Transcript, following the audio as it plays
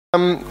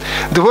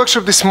The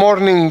workshop this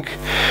morning,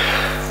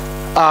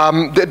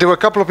 there were a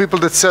couple of people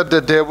that said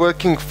that they're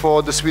working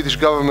for the Swedish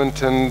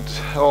government and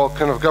all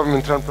kind of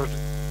government-run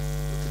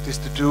projects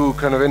to do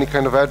kind of any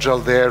kind of agile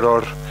there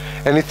or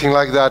anything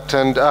like that.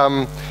 And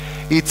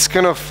it's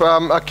kind of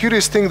a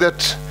curious thing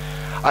that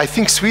I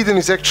think Sweden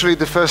is actually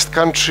the first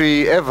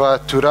country ever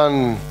to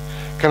run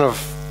kind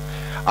of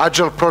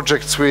agile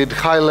projects with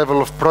high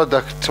level of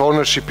product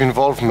ownership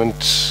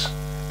involvement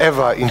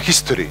ever in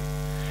history.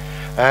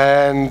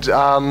 And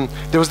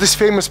there was this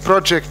famous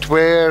project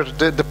where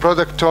the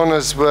product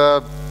owners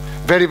were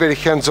very, very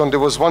hands-on. There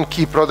was one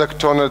key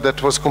product owner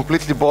that was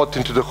completely bought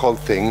into the whole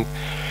thing.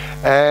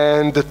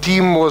 And the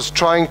team was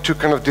trying to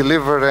kind of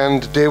deliver,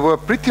 and they were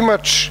pretty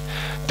much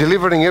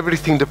delivering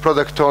everything the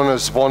product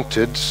owners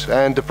wanted.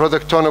 And the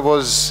product owner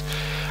was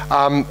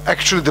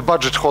actually the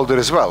budget holder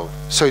as well.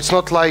 So it's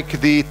not like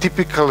the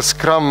typical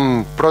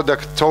Scrum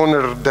product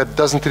owner that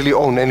doesn't really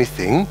own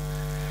anything.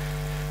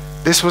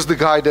 This was the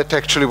guy that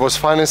actually was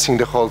financing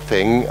the whole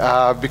thing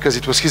because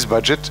it was his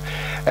budget.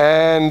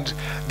 And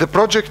the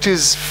project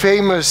is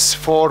famous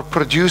for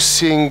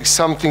producing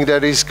something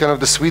that is kind of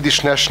the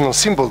Swedish national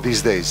symbol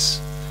these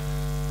days.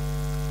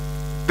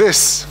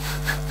 This.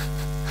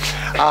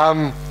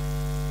 The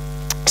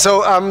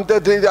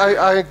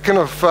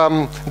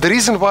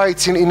reason why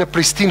it's in a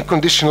pristine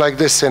condition like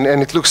this and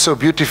it looks so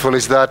beautiful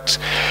is that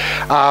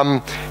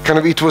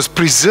it was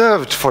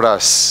preserved for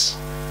us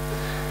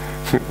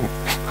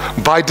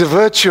by the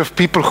virtue of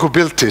people who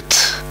built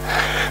it,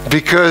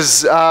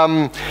 because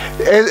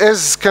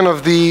as kind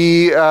of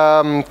the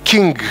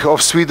king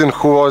of Sweden,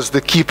 who was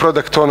the key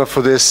product owner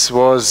for this,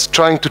 was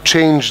trying to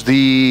change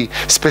the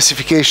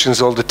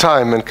specifications all the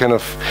time and kind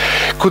of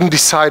couldn't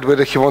decide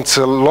whether he wants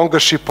a longer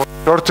ship or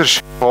shorter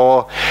ship,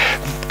 or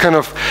kind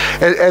of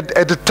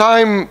at the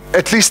time,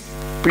 at least,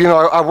 you know,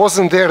 I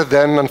wasn't there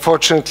then,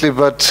 unfortunately,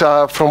 but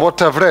from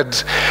what I've read,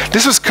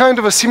 this was kind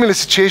of a similar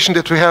situation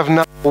that we have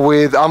now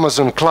with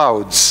Amazon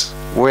clouds,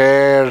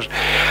 where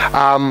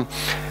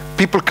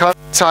people can't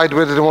decide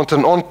whether they want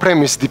an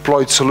on-premise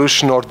deployed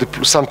solution or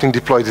something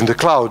deployed in the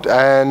cloud.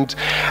 And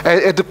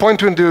at the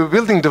point when they were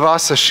building the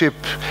Vasa ship,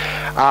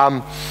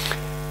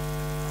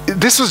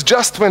 this was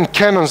just when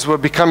cannons were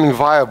becoming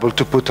viable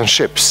to put on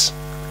ships.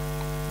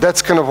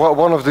 That's kind of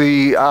one of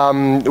the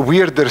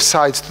weirder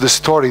sides to the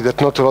story that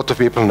not a lot of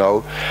people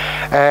know.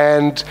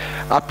 And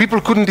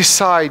people couldn't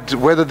decide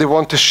whether they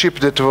want a ship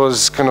that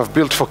was kind of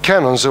built for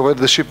cannons or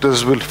whether the ship that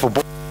was built for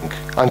bombing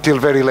until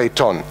very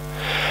late on.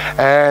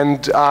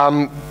 And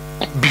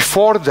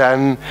before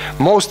then,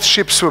 most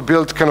ships were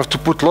built kind of to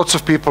put lots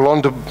of people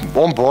on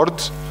board,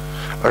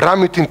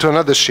 ram it into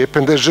another ship,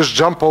 and they just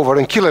jump over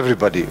and kill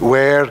everybody.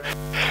 Where,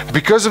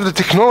 because of the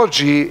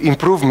technology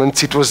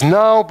improvements, it was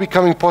now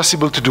becoming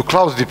possible to do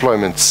cloud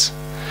deployments,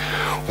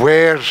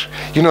 where,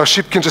 you know, a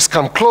ship can just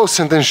come close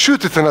and then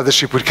shoot at another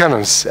ship with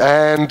cannons.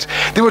 And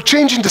they were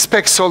changing the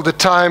specs all the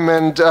time,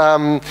 and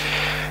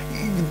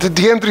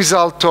the end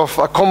result of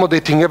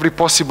accommodating every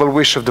possible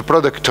wish of the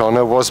product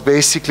owner was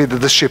basically that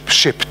the ship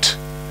shipped.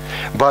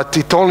 But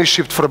it only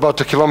shipped for about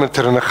 1.5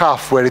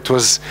 kilometers, where it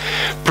was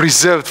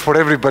preserved for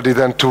everybody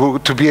then to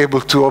be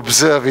able to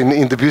observe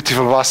in the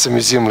beautiful Vasa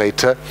Museum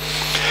later,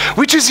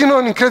 which is, you know,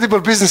 an incredible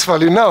business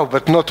value now,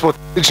 but not what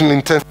originally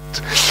intended.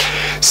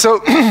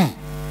 So,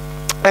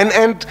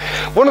 and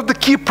one of the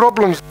key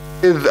problems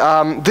with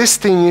this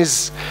thing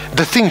is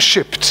the thing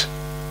shipped.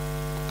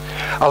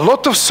 A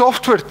lot of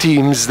software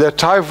teams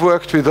that I've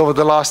worked with over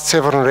the last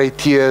 7 or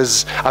 8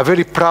 years are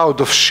very proud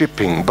of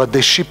shipping, but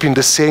they ship in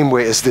the same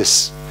way as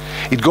this.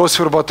 It goes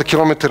for about 1.5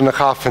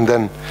 kilometers and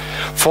then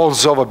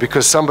falls over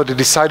because somebody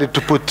decided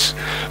to put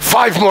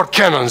 5 more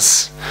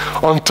cannons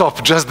on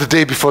top just the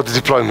day before the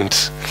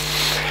deployment.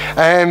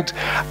 And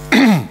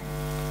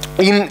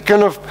in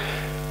kind of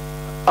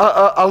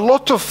a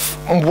lot of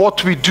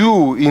what we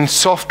do in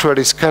software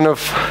is kind of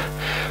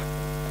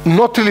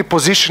not really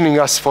positioning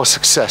us for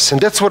success, and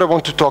that's what I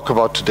want to talk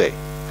about today.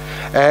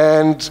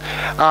 And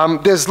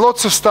there's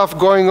lots of stuff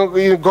going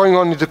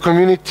on in the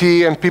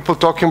community, and people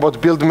talking about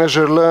build,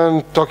 measure,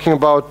 learn, talking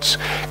about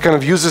kind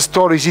of user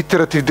stories,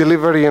 iterative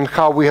delivery, and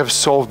how we have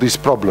solved these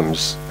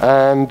problems.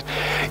 And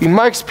in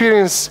my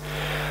experience,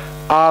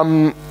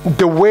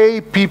 the way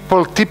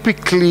people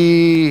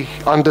typically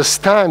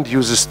understand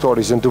user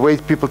stories and the way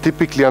people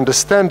typically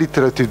understand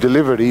iterative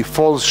delivery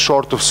falls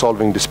short of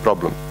solving this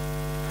problem.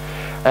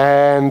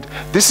 And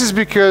this is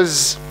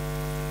because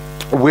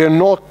we're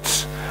not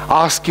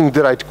asking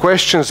the right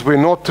questions, we're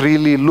not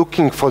really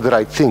looking for the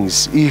right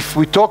things. If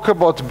we talk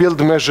about build,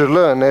 measure,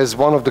 learn as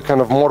one of the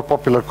kind of more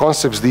popular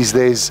concepts these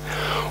days,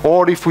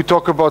 or if we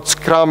talk about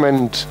Scrum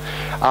and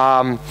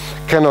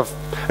kind of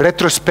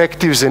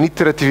retrospectives and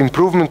iterative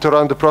improvement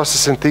around the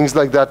process and things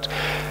like that,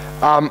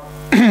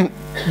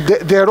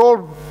 they're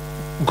all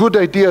good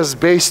ideas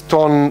based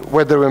on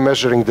whether we're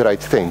measuring the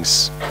right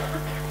things.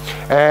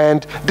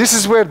 And this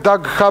is where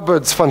Doug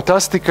Hubbard's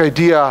fantastic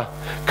idea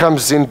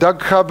comes in.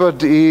 Doug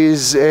Hubbard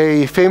is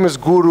a famous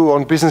guru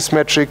on business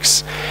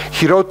metrics.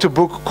 He wrote a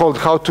book called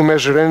How to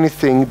Measure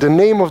Anything. The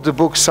name of the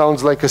book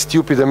sounds like a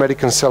stupid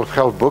American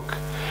self-help book,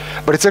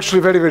 but it's actually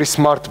a very, very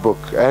smart book.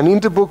 And in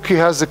the book, he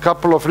has a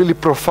couple of really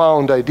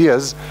profound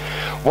ideas.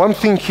 One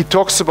thing he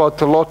talks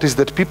about a lot is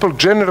that people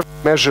generally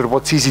measure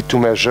what's easy to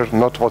measure,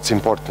 not what's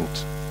important.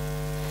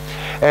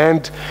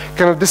 And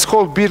kind of this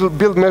whole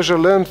build, measure,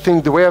 learn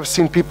thing, the way I've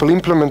seen people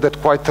implement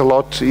that quite a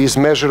lot is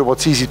measure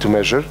what's easy to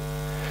measure.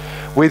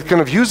 With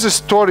kind of user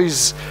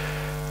stories,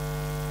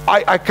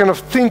 I kind of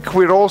think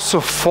we're also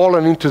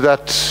fallen into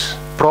that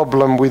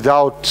problem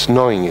without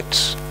knowing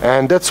it.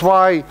 And that's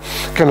why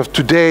kind of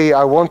today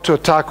I want to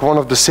attack one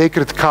of the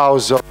sacred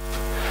cows of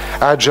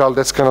Agile,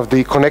 that's kind of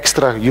the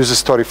Connextra user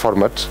story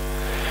format.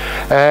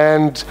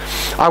 And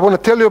I want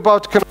to tell you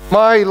about kind of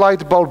my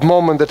light bulb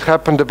moment that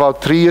happened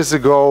about 3 years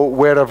ago,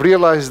 where I've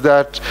realized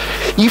that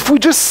if we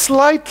just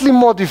slightly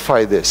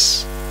modify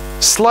this,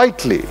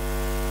 slightly,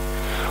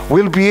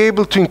 we'll be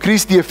able to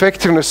increase the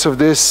effectiveness of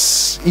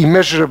this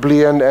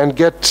immeasurably and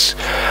get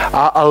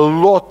a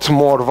lot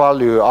more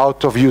value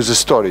out of user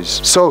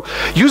stories. So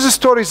user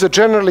stories are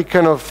generally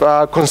kind of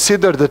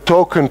considered the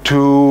token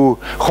to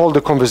hold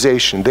a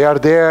conversation. They are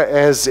there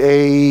as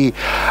a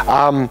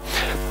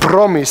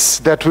promise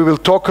that we will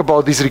talk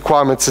about these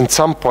requirements at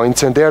some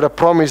points, and they're a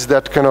promise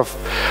that kind of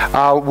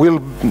will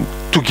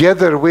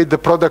together with the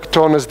product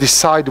owners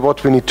decide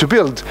what we need to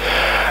build.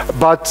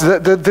 But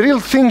the real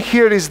thing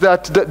here is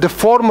that the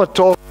format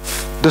of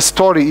the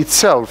story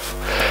itself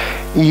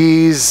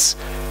is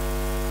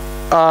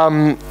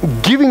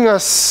giving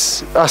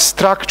us a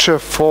structure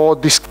for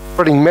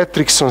discovering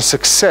metrics on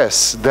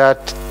success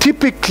that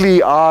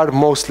typically are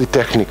mostly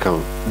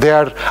technical. They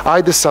are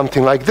either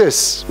something like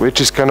this, which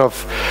is kind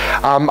of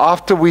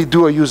after we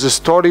do a user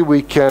story,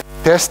 we can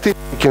test it,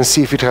 we can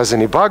see if it has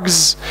any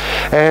bugs,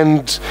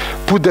 and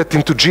put that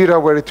into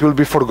Jira where it will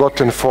be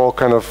forgotten for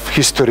kind of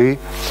history.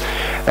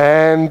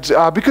 And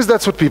because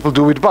that's what people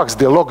do with bugs,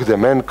 they log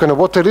them. And kind of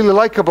what I really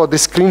like about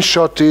this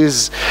screenshot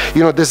is,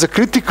 you know, there's a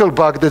critical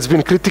bug that's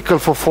been critical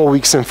for 4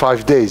 weeks and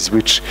 5 days,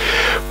 which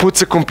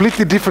puts a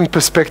completely different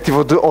perspective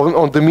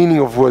on the meaning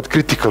of word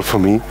critical for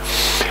me.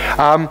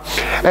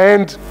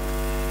 And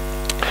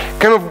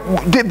kind of,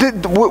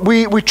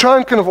 we try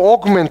and kind of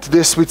augment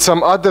this with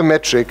some other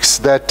metrics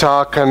that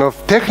are kind of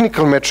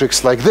technical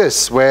metrics like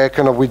this, where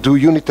kind of we do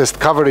unit test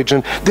coverage,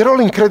 and they're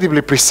all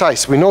incredibly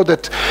precise. We know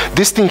that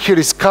this thing here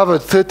is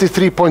covered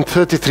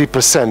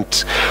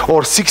 33.33%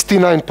 or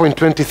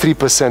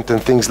 69.23%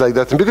 and things like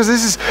that. And because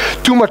this is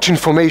too much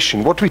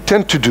information, what we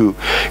tend to do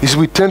is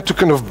we tend to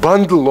kind of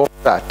bundle all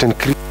that and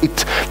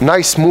create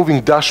nice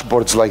moving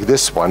dashboards like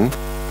this one,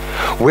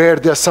 where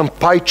there are some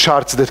pie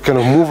charts that kind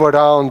of move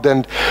around,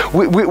 and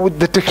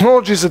the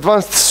technology is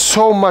advanced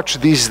so much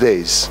these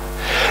days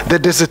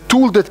that there's a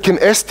tool that can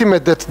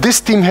estimate that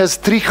this team has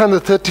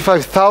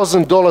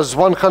 $335,000,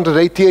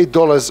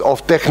 $188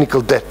 of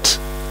technical debt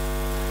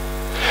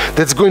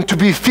that's going to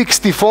be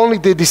fixed if only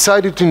they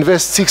decided to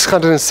invest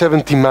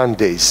 670 man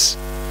days.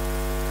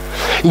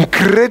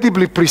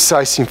 Incredibly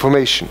precise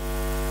information.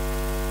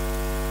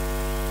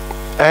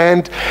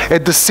 And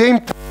at the same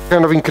time,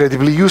 kind of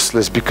incredibly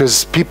useless,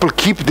 because people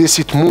keep this,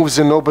 it moves,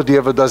 and nobody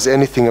ever does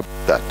anything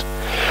about that.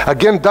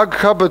 Again, Doug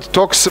Hubbard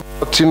talks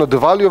about, you know, the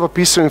value of a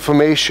piece of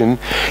information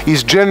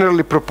is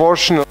generally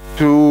proportional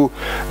to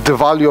the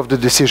value of the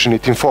decision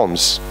it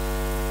informs.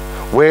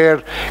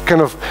 Where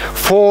kind of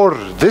for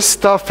this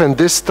stuff and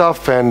this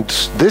stuff and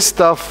this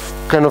stuff,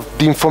 kind of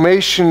the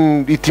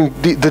information,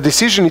 the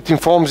decision it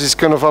informs is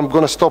kind of, I'm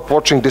going to stop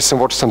watching this and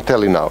watch some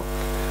telly now.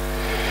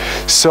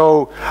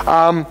 So,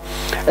 and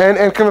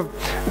kind of,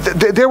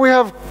 there we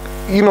have,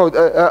 you know,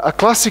 a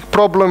classic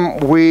problem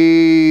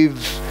with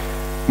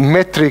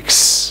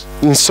metrics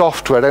in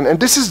software. And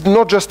this is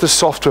not just a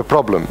software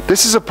problem.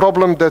 This is a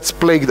problem that's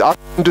plagued other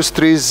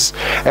industries,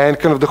 and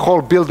kind of the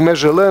whole build,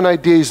 measure, learn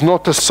idea is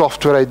not a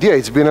software idea.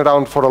 It's been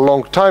around for a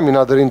long time in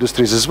other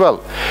industries as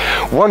well.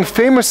 One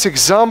famous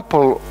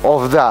example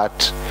of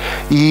that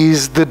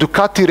is the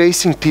Ducati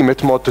racing team at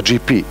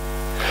MotoGP.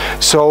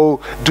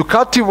 So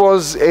Ducati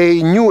was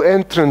a new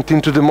entrant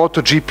into the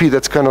MotoGP,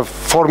 that's kind of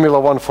Formula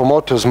One for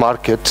motors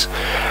market,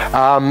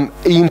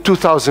 in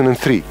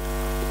 2003.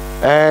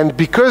 And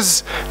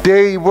because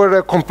they were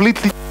a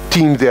completely new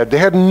team there, they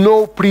had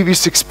no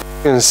previous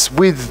experience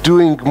with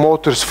doing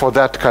motors for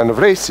that kind of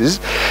races,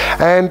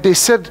 and they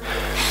said,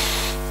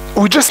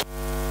 we just...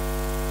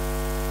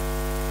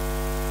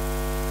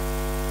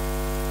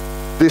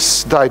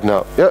 This died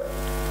now, yeah?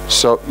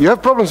 So you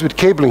have problems with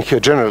cabling here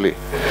generally.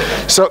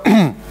 So,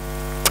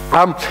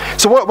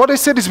 so what I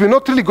said is, we're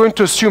not really going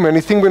to assume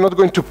anything. We're not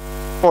going to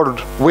for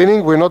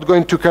winning. We're not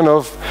going to kind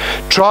of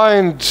try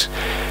and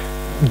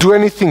do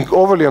anything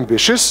overly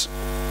ambitious.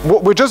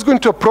 We're just going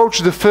to approach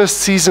the first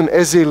season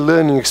as a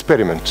learning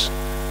experiment.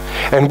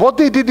 And what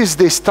they did is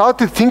they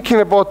started thinking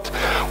about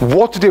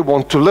what they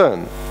want to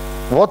learn.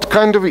 What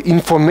kind of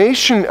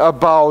information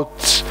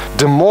about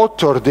the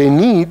motor they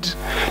need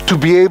to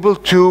be able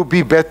to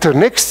be better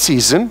next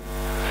season.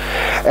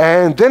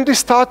 And then they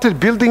started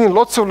building in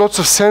lots of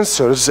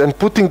sensors and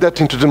putting that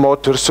into the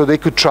motor so they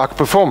could track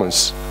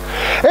performance.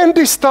 And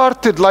they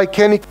started, like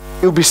any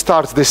newbie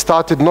starts, they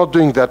started not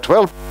doing that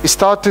well. They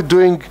started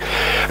doing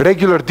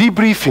regular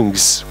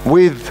debriefings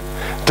with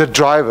the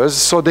drivers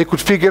so they could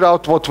figure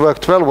out what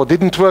worked well, what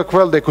didn't work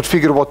well, they could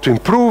figure what to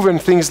improve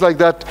and things like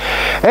that.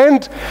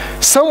 And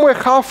somewhere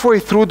halfway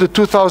through the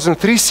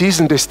 2003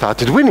 season, they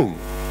started winning.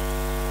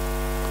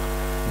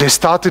 They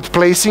started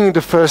placing in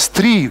the first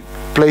 3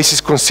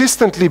 places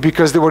consistently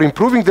because they were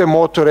improving their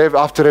motor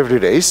after every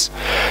race.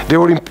 They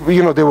were,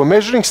 they were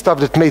measuring stuff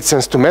that made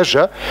sense to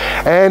measure,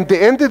 and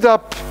they ended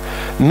up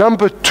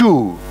number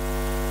 2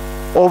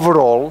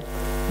 overall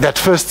that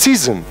first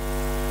season.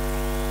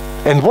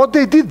 And what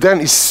they did then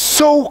is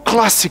so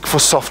classic for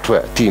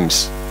software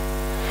teams.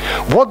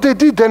 What they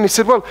did then is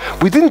said, well,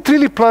 we didn't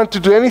really plan to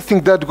do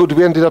anything that good.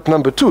 We ended up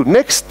number 2.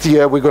 Next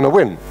year we're going to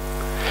win.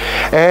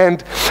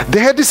 And they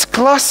had this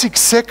classic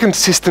second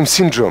system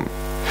syndrome.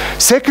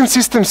 Second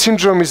system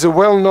syndrome is a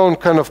well-known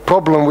kind of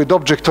problem with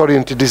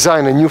object-oriented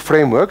design and new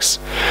frameworks,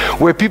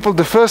 where people,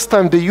 the first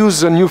time they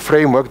use a new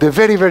framework, they're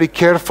very, very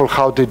careful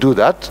how they do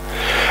that,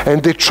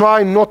 and they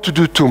try not to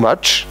do too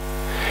much.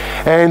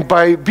 And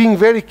by being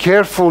very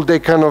careful, they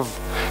kind of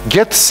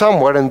get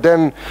somewhere, and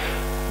then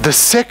the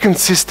second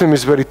system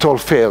is where it all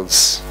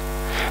fails,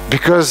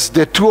 because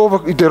they're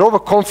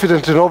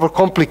overconfident and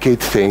overcomplicate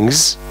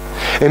things,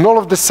 and all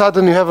of a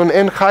sudden you have an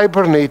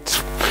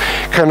nhibernate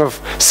kind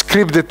of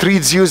script that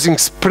reads using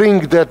Spring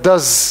that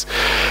does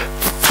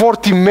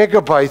 40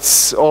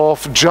 megabytes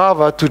of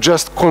Java to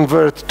just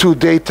convert 2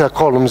 data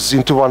columns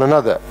into one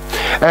another.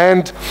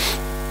 And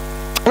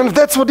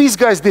that's what these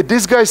guys did.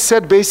 These guys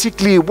said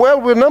basically,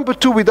 well, we're number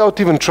 2 without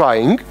even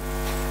trying.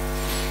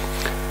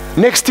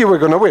 Next year we're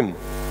going to win.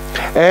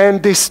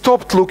 And they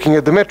stopped looking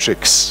at the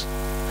metrics.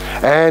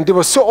 And they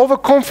were so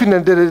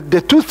overconfident that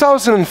the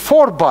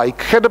 2004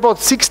 bike had about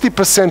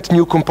 60%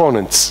 new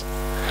components,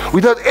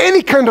 without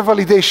any kind of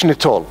validation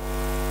at all.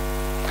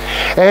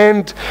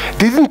 And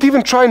they didn't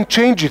even try and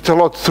change it a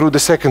lot through the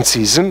second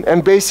season,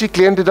 and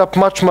basically ended up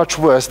much, much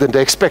worse than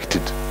they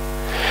expected,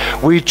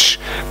 which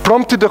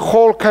prompted a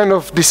whole kind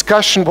of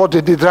discussion, what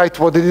they did right,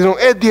 what they did wrong,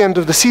 at the end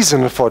of the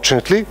season,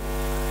 unfortunately.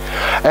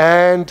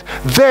 And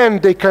then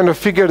they kind of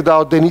figured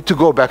out they need to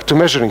go back to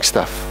measuring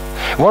stuff.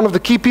 One of the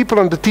key people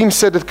on the team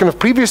said that kind of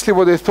previously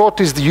what they thought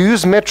is you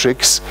use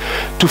metrics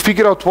to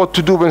figure out what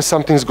to do when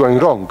something's going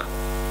wrong.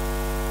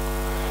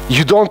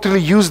 You don't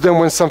really use them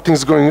when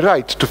something's going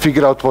right to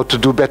figure out what to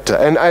do better.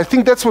 And I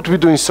think that's what we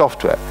do in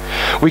software.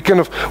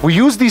 We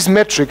use these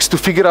metrics to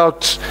figure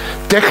out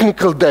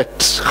technical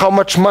debt, how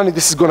much money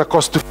this is going to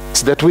cost to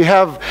fix, that we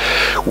have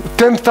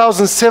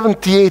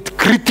 10,078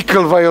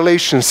 critical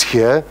violations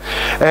here,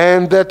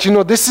 and that,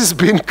 this has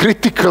been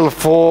critical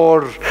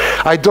for,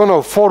 I don't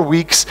know, 4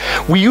 weeks.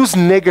 We use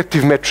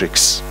negative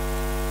metrics.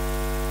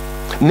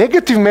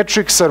 Negative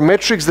metrics are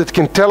metrics that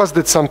can tell us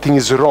that something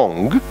is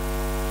wrong,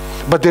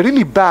 but they're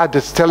really bad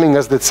at telling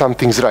us that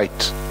something's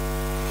right.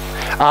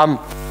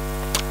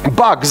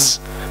 Bugs,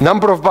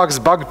 number of bugs,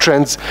 bug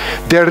trends,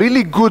 they're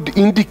really good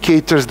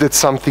indicators that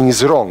something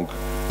is wrong.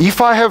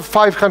 If I have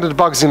 500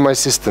 bugs in my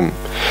system,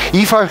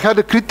 if I've had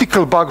a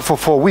critical bug for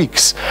 4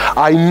 weeks,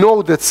 I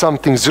know that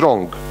something's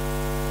wrong.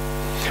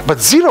 But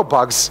 0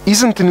 bugs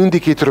isn't an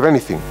indicator of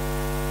anything.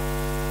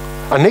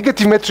 A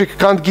negative metric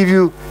can't give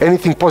you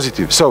anything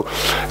positive. So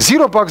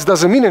 0 bugs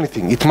doesn't mean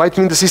anything. It might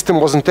mean the system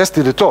wasn't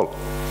tested at all.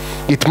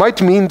 It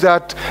might mean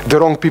that the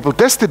wrong people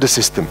tested the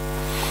system.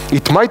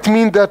 It might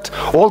mean that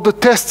all the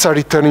tests are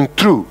returning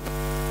true.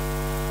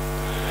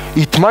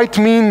 It might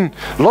mean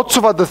lots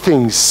of other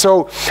things.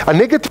 So a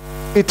negative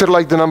indicator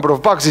like the number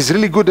of bugs is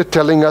really good at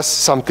telling us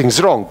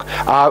something's wrong.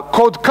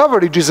 Code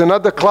coverage is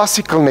another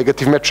classical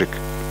negative metric.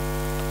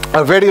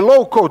 A very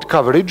low code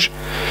coverage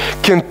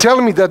can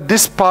tell me that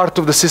this part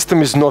of the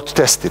system is not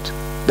tested.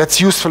 That's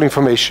useful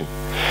information.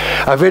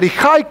 A very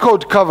high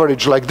code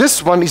coverage like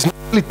this one is not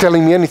really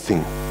telling me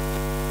anything.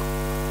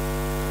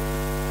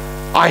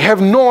 I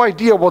have no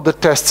idea what the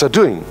tests are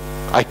doing.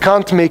 I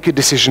can't make a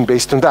decision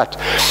based on that.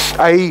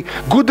 A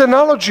good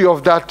analogy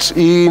of that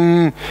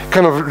in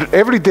kind of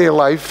everyday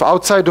life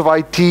outside of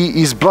IT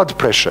is blood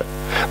pressure.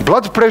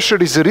 Blood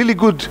pressure is a really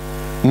good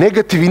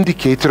negative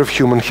indicator of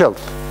human health.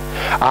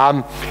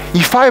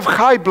 If I have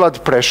high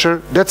blood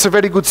pressure, that's a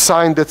very good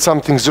sign that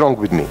something's wrong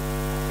with me.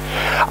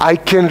 I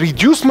can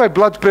reduce my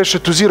blood pressure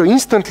to 0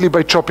 instantly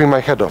by chopping my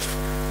head off.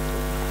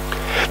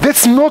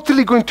 That's not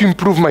really going to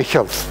improve my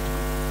health.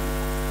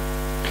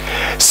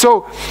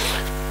 So,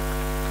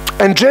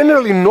 and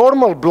generally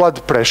normal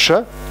blood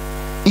pressure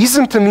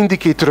isn't an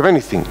indicator of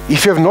anything.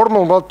 If you have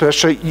normal blood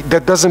pressure,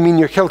 that doesn't mean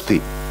you're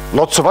healthy.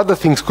 Lots of other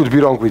things could be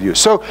wrong with you.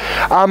 So,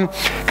 and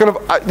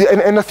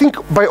I think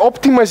by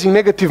optimizing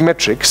negative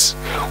metrics,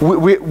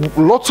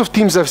 lots of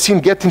teams I've seen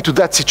get into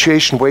that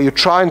situation where you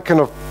try and kind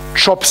of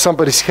chop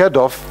somebody's head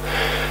off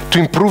to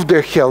improve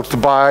their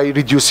health by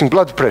reducing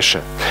blood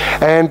pressure.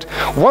 And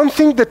one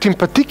thing that in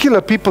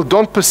particular people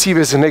don't perceive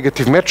as a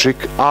negative metric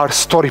are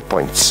story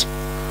points.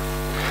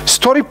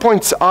 Story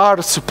points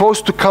are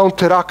supposed to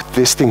counteract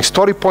this thing.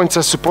 Story points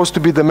are supposed to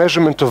be the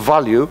measurement of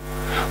value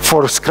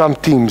for Scrum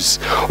teams,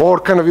 or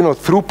kind of,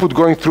 throughput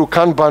going through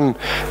Kanban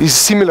is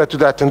similar to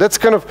that. And that's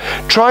kind of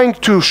trying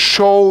to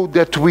show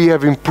that we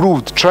have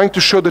improved, trying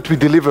to show that we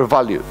deliver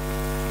value.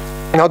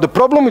 Now, the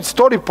problem with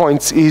story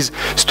points is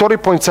story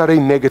points are a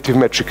negative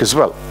metric as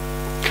well.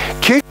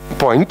 Case in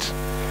point,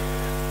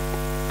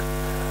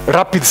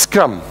 Rapid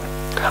Scrum.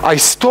 I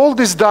stole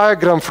this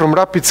diagram from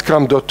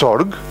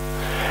rapidscrum.org,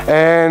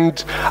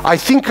 and I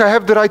think I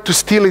have the right to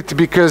steal it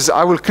because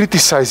I will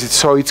criticize it,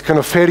 so it's kind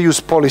of fair use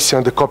policy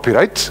under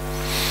copyright.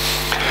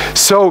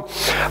 So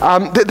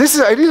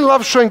I really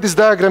love showing this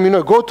diagram.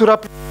 Go to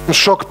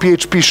Shock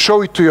PHP,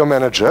 show it to your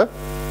manager,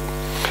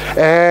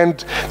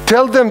 and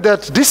tell them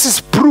that this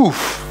is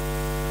proof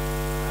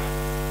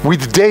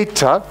with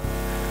data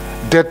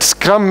that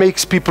Scrum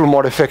makes people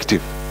more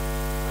effective.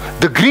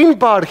 The green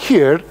bar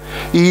here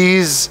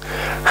is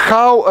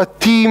how a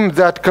team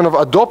that kind of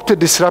adopted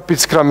this Rapid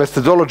Scrum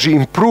methodology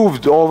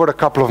improved over a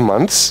couple of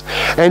months.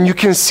 And you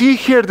can see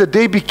here that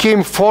they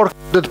became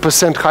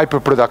 400%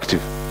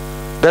 hyper-productive.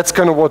 That's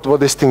kind of what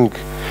this thing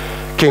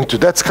came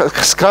to.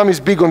 Scrum is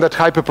big on that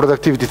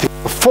hyper-productivity thing.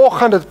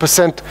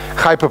 400%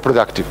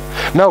 hyper-productive.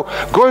 Now,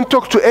 go and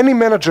talk to any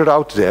manager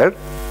out there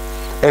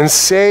and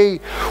say,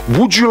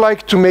 would you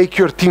like to make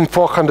your team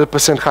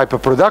 400%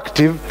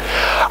 hyper-productive?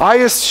 I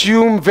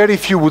assume very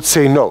few would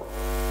say no.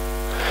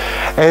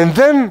 And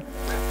then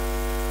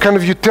kind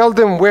of you tell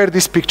them where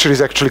this picture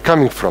is actually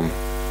coming from.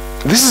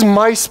 This is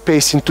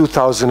MySpace in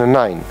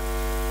 2009.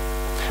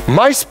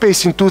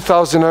 MySpace in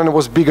 2009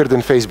 was bigger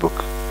than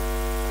Facebook.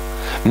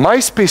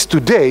 MySpace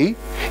today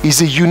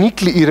is a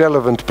uniquely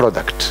irrelevant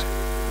product.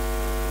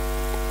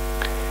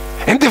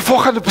 And they're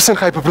 400%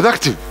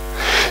 hyper-productive.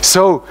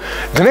 So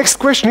the next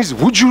question is,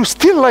 would you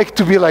still like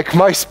to be like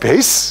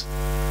MySpace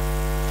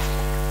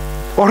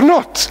or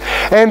not?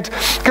 And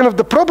kind of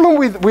the problem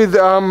with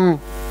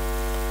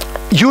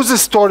user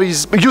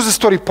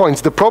story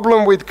points, the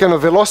problem with kind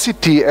of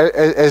velocity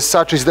as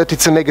such is that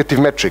it's a negative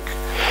metric.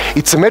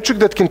 It's a metric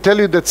that can tell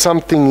you that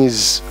something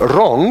is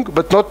wrong,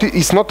 but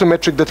it's not a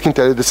metric that can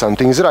tell you that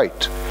something is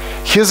right.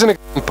 Here's an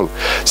example.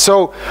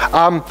 So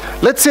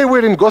let's say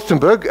we're in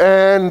Gothenburg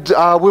and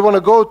we want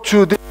to go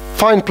to this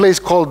fine place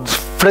called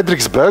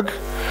Frederiksberg,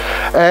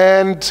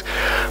 and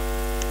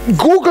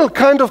Google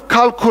kind of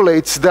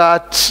calculates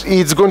that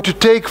it's going to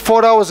take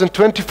 4 hours and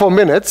 24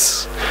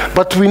 minutes,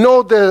 but we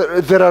know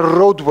there are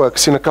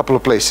roadworks in a couple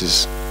of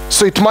places.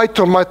 So it might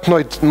or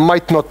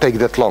might not take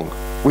that long.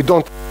 We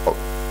don't know.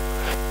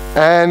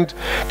 And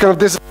kind of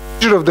there's a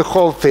picture of the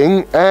whole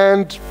thing,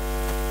 and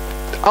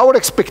our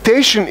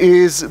expectation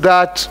is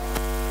that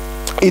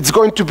it's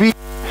going to be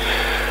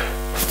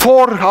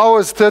 4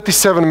 hours,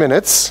 37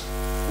 minutes.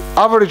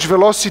 Average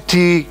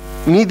velocity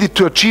needed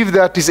to achieve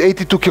that is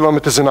 82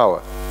 kilometers an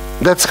hour.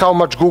 That's how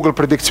much Google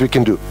predicts we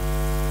can do.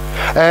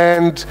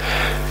 And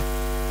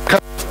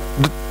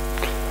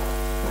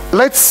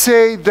let's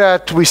say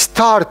that we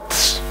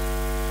start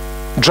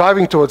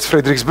driving towards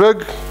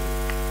Frederiksberg,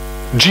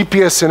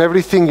 GPS and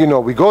everything,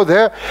 we go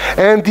there,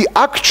 and the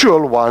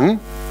actual one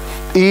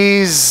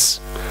is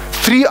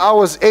 3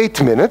 hours,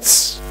 8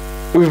 minutes.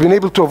 We've been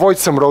able to avoid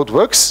some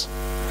roadworks,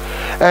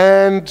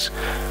 and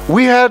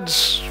we had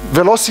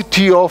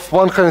velocity of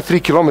 103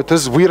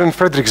 kilometers. We're in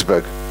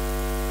Frederiksberg.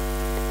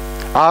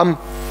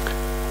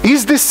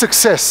 Is this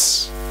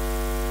success?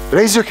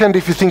 Raise your hand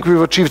if you think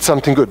we've achieved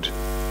something good.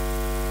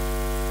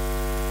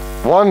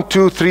 1,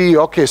 2, 3,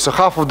 okay, so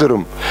half of the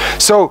room.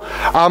 So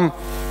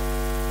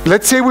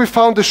let's say we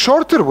found a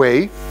shorter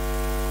way,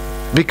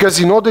 because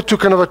in order to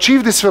kind of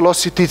achieve this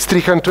velocity, it's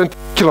 320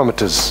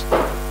 kilometers.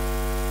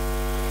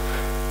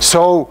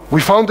 So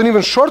we found an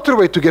even shorter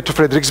way to get to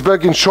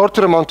Frederiksberg in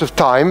shorter amount of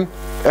time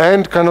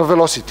and kind of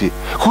velocity.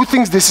 Who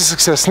thinks this is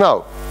success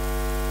now?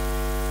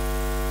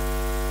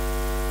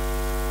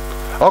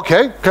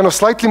 Okay, kind of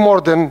slightly more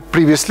than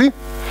previously.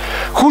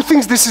 Who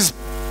thinks this is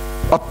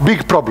a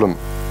big problem?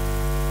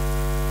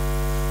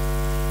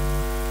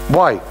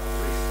 Why?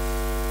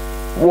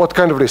 What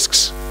kind of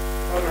risks?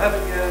 I'm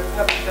having a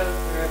velocity of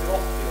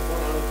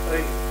 103.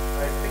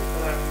 I think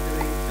that I'm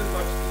doing too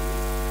much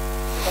steaming.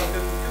 If I'm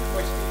doing too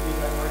much steaming,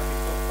 I might be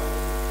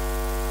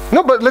stopped.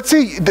 No, but let's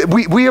say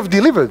we have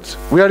delivered.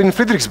 We are in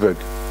Frederiksberg.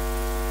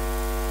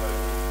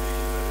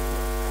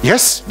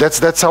 Yes,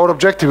 that's our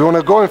objective. We want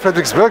to go in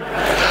Frederiksberg.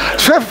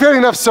 Fair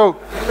enough. So,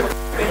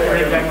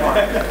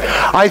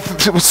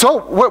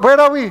 where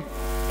are we?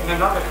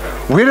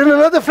 We're in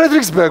another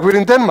Frederiksberg. We're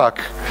in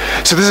Denmark.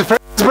 So there's a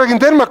Frederiksberg in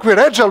Denmark. We're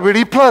agile. We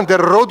replan. There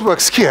are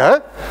roadworks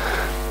here.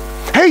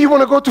 Hey, you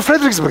want to go to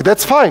Frederiksberg?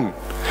 That's fine.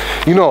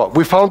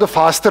 We found a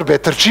faster,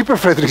 better, cheaper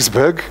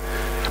Frederiksberg.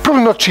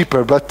 Probably not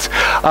cheaper, but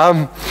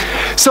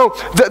so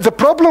the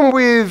problem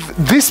with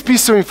this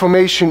piece of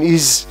information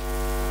is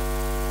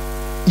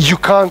you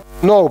can't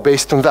know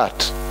based on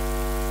that.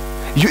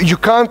 You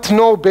can't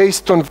know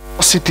based on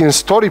velocity and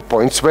story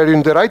points where you're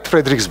in the right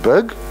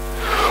Fredericksburg,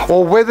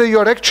 or whether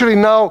you're actually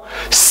now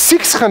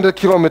 600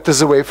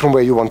 kilometers away from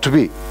where you want to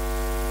be.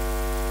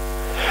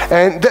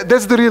 And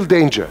that's the real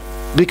danger,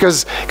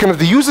 because kind of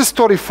the user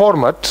story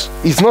format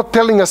is not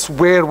telling us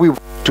where we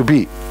want to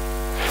be.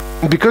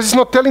 Because it's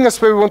not telling us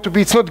where we want to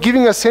be, it's not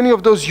giving us any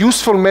of those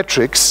useful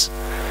metrics,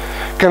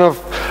 kind of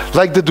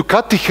like the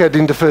Ducati had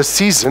in the first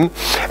season.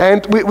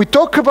 And we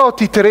talk about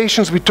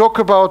iterations, we talk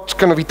about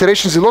kind of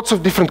iterations in lots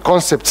of different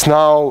concepts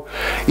now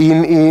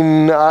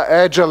in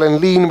Agile and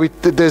Lean.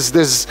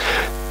 There's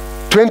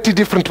 20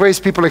 different ways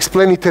people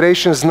explain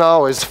iterations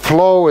now, as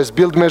flow, as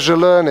build, measure,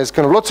 learn, as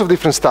kind of lots of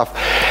different stuff.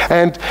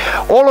 And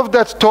all of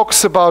that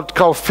talks about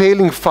how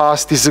failing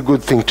fast is a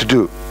good thing to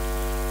do.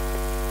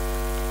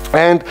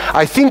 And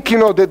I think, you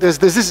know, that there's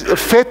this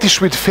fetish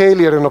with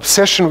failure, an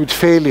obsession with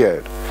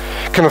failure.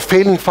 Kind of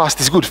failing fast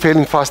is good,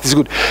 failing fast is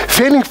good.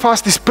 Failing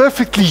fast is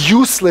perfectly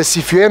useless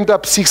if you end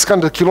up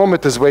 600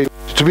 kilometers where you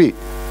want to be.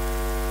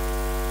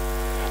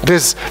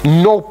 There's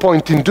no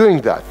point in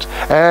doing that.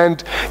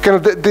 And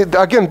kind of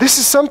again, this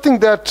is something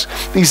that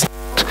is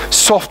not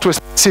software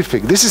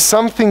specific. This is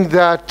something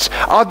that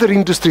other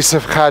industries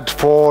have had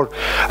for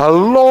a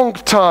long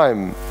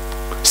time.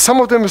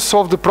 Some of them have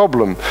solved the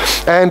problem.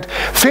 And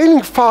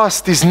failing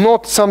fast is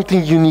not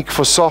something unique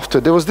for software.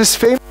 There was this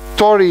famous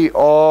story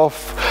of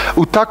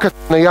Utaka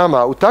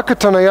Tanayama. Utaka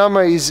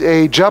Tanayama is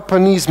a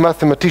Japanese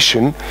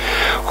mathematician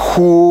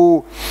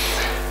who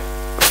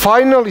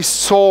finally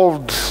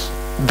solved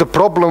the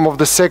problem of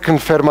the second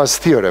Fermat's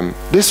theorem.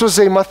 This was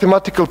a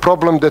mathematical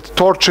problem that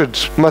tortured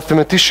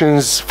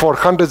mathematicians for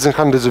hundreds and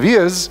hundreds of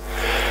years.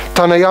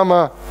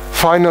 Tanayama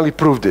finally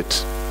proved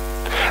it.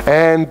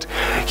 And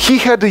he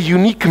had a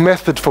unique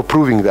method for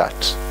proving that.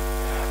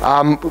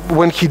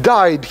 When he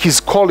died, his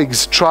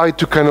colleagues tried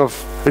to kind of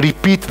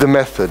repeat the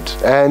method.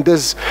 And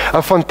there's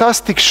a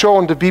fantastic show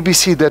on the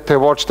BBC that I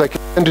watched. I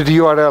can send you the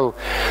URL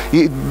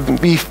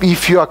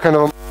if you are kind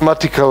of a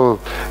mathematical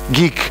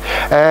geek.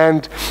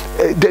 And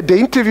they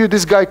interviewed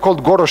this guy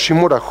called Goro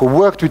Shimura, who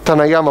worked with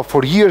Tanayama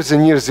for years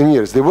and years and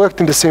years. They worked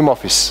in the same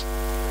office.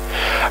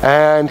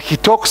 And he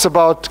talks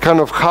about kind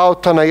of how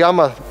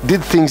Tanayama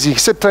did things. He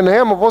said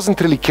Tanayama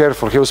wasn't really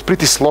careful. He was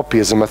pretty sloppy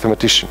as a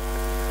mathematician.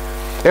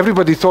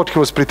 Everybody thought he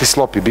was pretty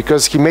sloppy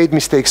because he made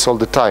mistakes all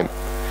the time.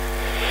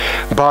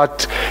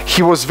 But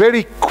he was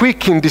very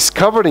quick in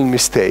discovering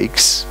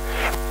mistakes.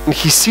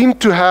 He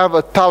seemed to have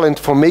a talent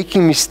for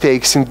making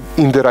mistakes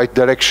in the right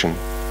direction.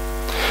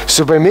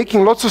 So by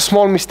making lots of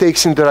small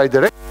mistakes in the right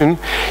direction,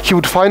 he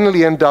would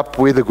finally end up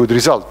with a good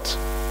result.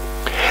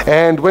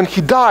 And when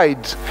he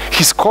died,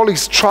 his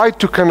colleagues tried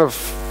to kind of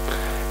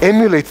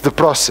emulate the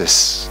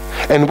process.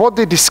 And what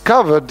they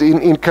discovered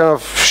in kind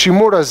of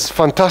Shimura's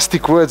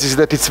fantastic words is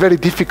that it's very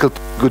difficult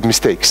to make good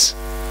mistakes.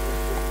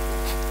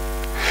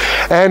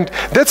 And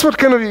that's what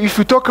kind of, if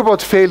we talk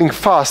about failing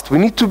fast, we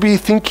need to be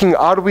thinking,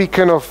 are we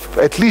kind of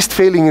at least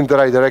failing in the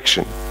right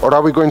direction? Or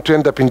are we going to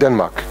end up in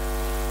Denmark?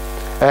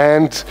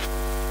 And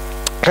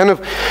kind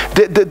of,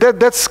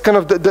 that's kind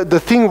of the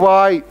thing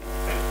why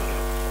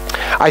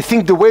I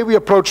think the way we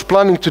approach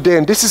planning today,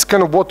 and this is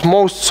kind of what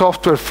most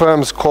software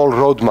firms call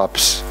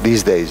roadmaps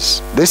these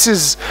days. This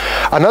is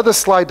another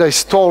slide I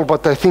stole,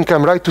 but I think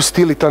I'm right to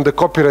steal it under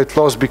copyright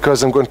laws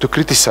because I'm going to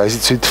criticize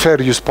it. So it's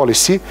fair use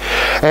policy.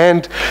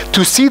 And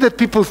to see that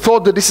people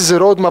thought that this is a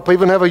roadmap, I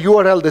even have a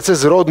URL that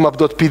says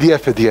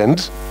roadmap.pdf at the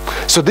end.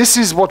 So this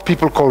is what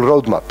people call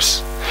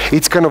roadmaps.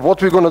 It's kind of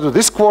what we're going to do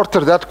this quarter,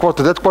 that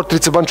quarter, that quarter.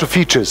 It's a bunch of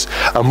features.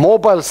 A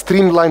mobile,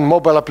 streamlined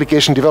mobile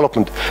application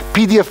development,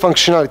 PDF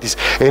functionalities,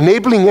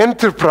 enabling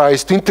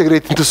enterprise to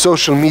integrate into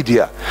social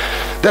media.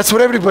 That's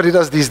what everybody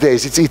does these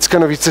days.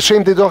 It's a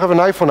shame they don't have an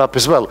iPhone app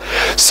as well.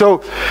 So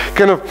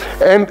kind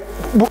of, and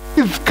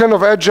with kind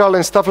of Agile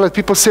and stuff like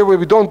people say, well,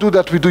 we don't do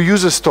that, we do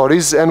user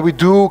stories and we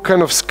do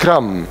kind of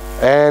Scrum.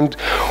 And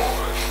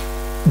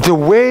the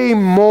way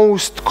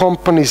most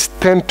companies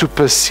tend to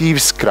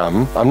perceive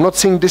Scrum, I'm not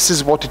saying this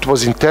is what it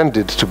was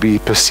intended to be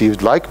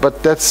perceived like,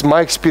 but that's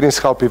my experience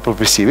how people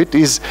perceive it,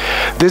 is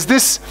there's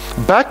this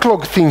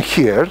backlog thing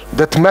here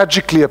that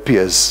magically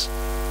appears.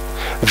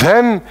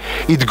 Then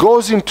it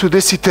goes into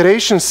this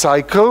iteration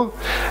cycle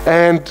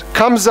and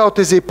comes out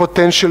as a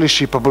potentially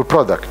shippable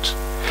product.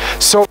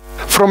 So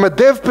from a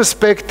dev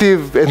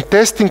perspective and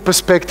testing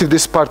perspective,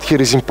 this part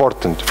here is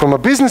important. From a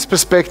business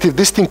perspective,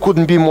 this thing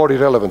couldn't be more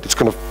irrelevant. It's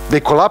kind of, they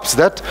collapse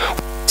that.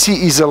 What we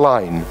see is a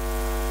line.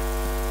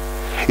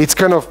 It's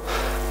kind of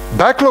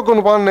backlog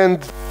on one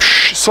end,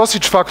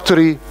 sausage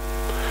factory,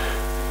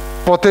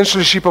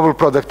 potentially shippable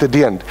product at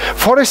the end.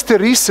 Forrester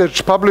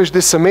Research published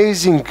this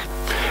amazing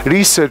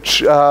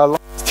research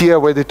last year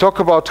where they talk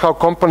about how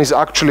companies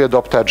actually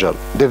adopt Agile.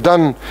 They've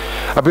done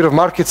a bit of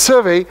market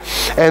survey,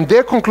 and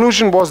their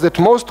conclusion was that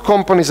most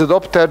companies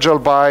adopt Agile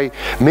by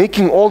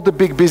making all the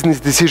big business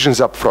decisions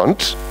up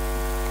front,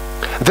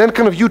 Then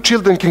kind of you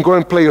children can go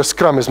and play your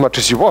Scrum as much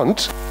as you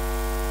want.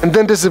 And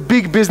then there's a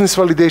big business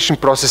validation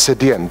process at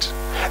the end.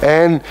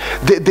 And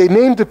they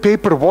named the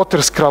paper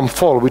Water Scrum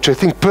Fall, which I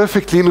think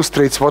perfectly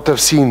illustrates what I've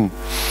seen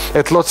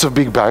at lots of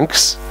big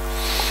banks.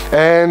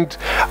 And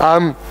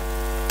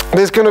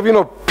there's kind of, you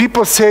know,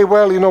 people say,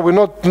 well, you know, we're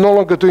no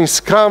longer doing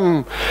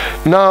Scrum,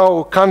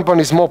 now Kanban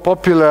is more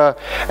popular.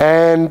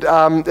 And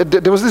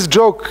there was this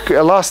joke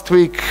last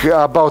week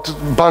about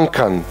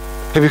Bankan.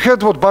 Have you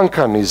heard what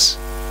Bankan is?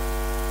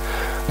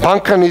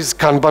 Bankan is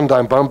Kanban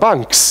Daimban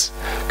banks.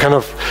 Kind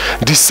of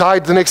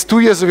decide the next 2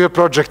 years of your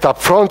project up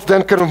front,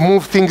 then kind of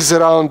move things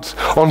around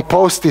on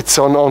post-its,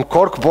 on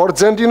cork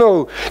boards, and, you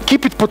know,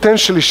 keep it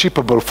potentially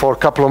shippable for a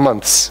couple of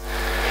months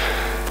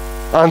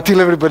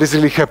until everybody's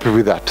really happy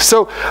with that.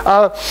 So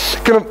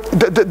kind of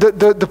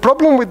the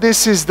problem with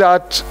this is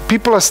that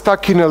people are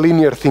stuck in a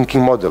linear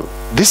thinking model.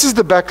 This is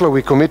the backlog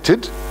we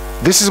committed.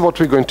 This is what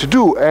we're going to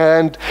do.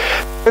 And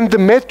the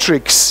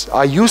metrics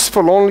are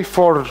useful only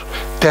for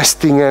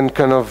testing and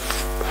kind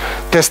of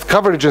test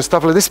coverage and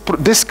stuff like this.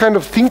 This kind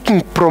of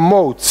thinking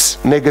promotes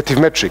negative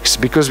metrics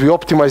because we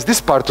optimize this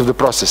part of the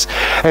process.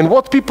 And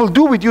what people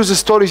do with user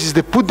stories is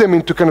they put them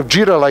into kind of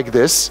Jira like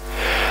this.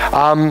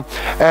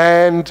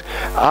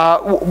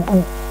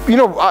 You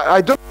know,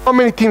 I don't know how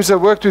many teams I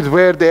worked with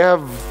where they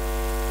have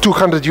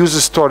 200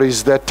 user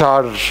stories that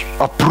are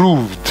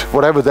approved,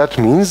 whatever that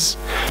means.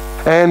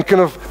 And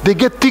kind of, they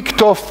get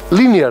ticked off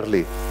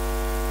linearly.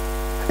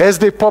 As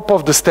they pop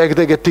off the stack,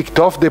 they get ticked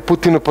off, they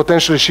put in a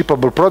potentially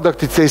shippable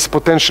product, it says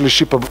potentially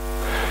shippable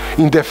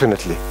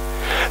indefinitely.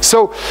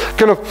 So,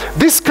 kind of,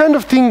 this kind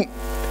of thing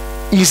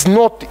is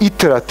not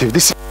iterative,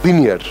 this is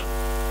linear.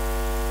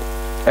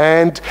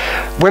 And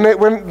when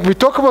we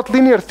talk about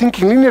linear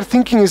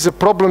thinking is a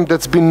problem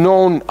that's been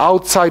known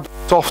outside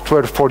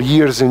software for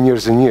years and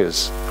years and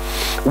years.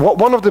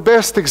 One of the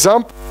best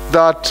examples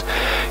that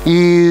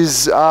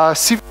is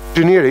civil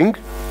engineering,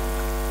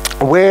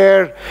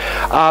 where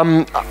I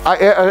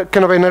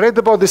read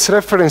about this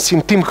reference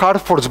in Tim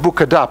Harford's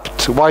book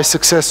Adapt, Why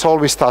Success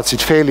Always Starts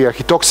with Failure.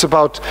 He talks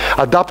about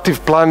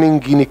adaptive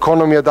planning in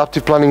economy,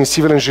 adaptive planning in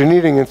civil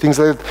engineering and things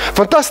like that.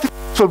 Fantastic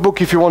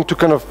book if you want to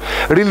kind of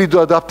really do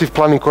adaptive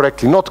planning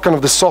correctly, not kind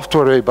of the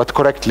software way, but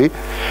correctly.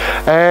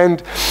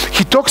 And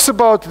he talks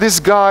about this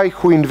guy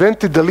who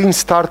invented the lean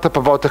startup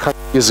about 100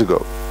 years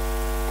ago.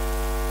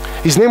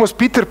 His name was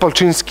Peter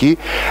Palczynski,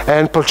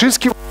 and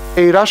Palczynski was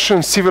a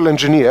Russian civil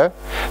engineer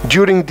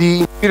during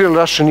the Imperial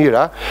Russian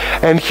era,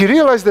 and he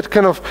realized that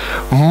kind of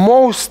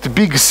most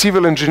big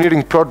civil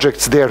engineering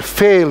projects there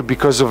fail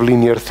because of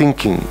linear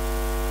thinking.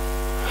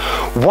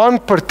 One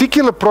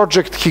particular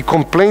project he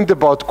complained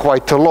about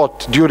quite a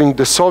lot during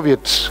the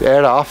Soviet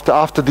era,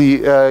 after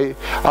the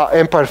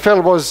empire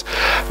fell, was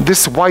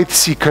this White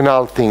Sea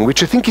Canal thing,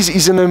 which I think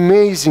is an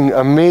amazing,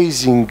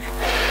 amazing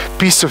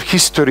piece of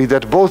history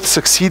that both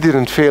succeeded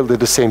and failed at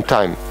the same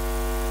time.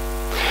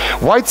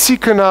 White Sea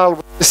Canal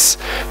was this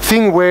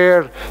thing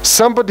where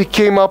somebody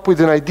came up with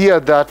an idea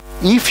that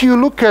if you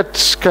look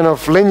at kind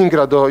of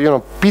Leningrad or, you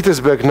know,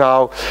 Petersburg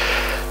now,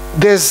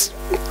 there's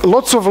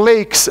lots of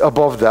lakes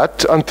above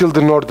that until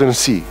the Northern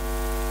Sea.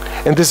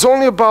 And there's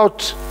only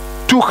about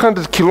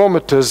 200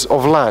 kilometers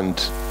of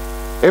land.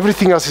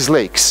 Everything else is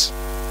lakes.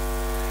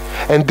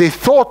 And they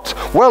thought,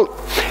 well,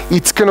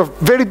 it's kind of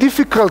very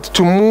difficult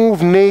to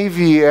move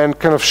navy and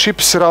kind of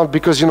ships around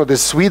because, you know,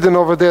 there's Sweden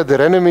over there,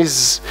 their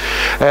enemies,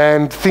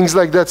 and things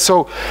like that.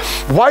 So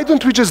why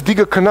don't we just dig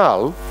a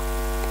canal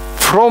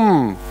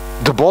from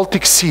the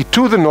Baltic Sea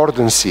to the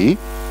Northern Sea,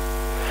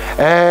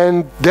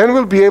 and then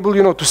we'll be able,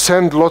 you know, to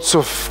send lots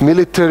of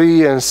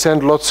military and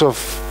send lots of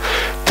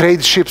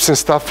trade ships and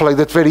stuff like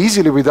that very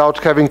easily without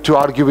having to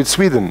argue with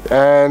Sweden.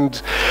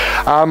 And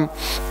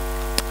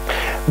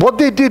what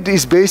they did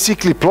is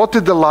basically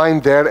plotted the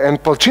line there,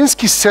 and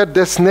Palczynski said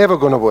that's never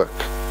going to work.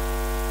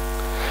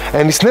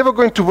 And it's never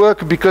going to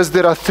work because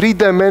there are 3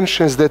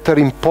 dimensions that are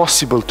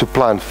impossible to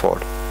plan for.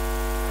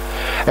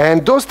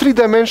 And those 3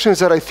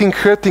 dimensions are, I think,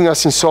 hurting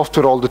us in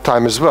software all the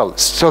time as well.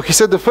 So he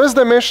said the first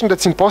dimension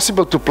that's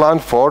impossible to plan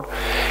for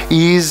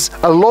is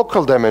a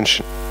local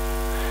dimension.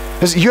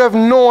 You have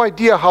no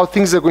idea how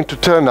things are going to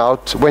turn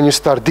out when you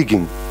start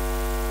digging.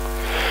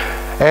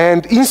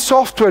 And in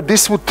software,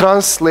 this would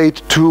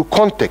translate to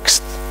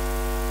context.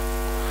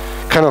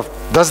 Kind of,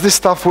 does this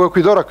stuff work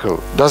with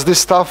Oracle? Does this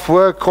stuff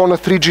work on a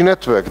 3G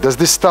network? Does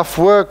this stuff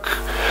work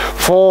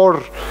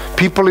for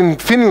people in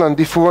Finland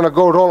if we want to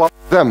go roll out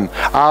them?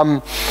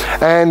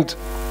 And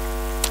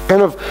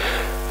kind of,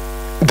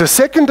 the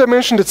second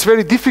dimension that's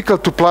very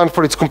difficult to plan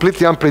for, it's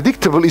completely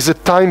unpredictable, is a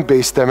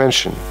time-based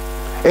dimension.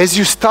 As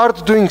you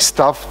start doing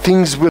stuff,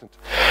 things will.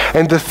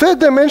 And the third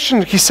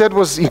dimension, he said,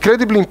 was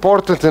incredibly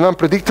important and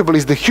unpredictable,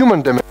 is the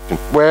human dimension,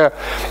 where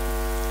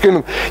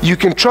you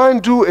can try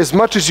and do as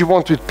much as you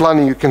want with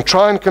planning. You can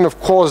try and kind of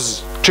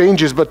cause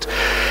changes, but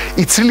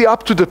it's really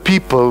up to the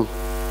people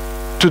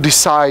to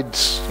decide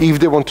if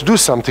they want to do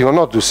something or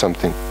not do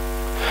something.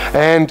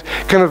 And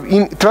kind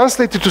of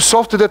translated to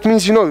software, that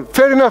means, you know,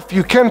 fair enough,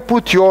 you can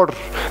put your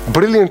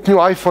brilliant new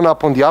iPhone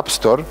up on the App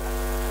Store,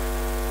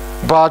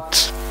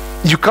 but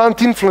you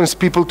can't influence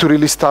people to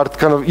really start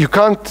you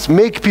can't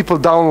make people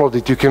download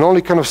it. You can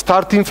only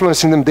start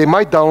influencing them. They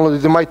might download it,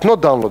 they might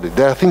not download it.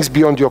 There are things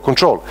beyond your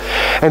control.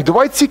 And the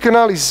White Sea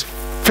Canal is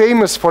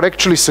famous for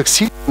actually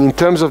succeeding in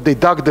terms of they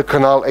dug the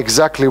canal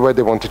exactly where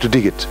they wanted to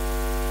dig it.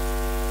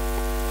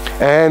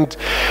 And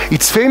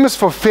it's famous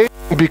for failing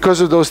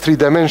because of those three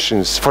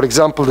dimensions. For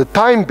example, the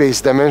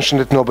time-based dimension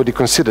that nobody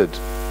considered.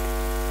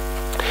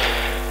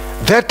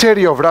 That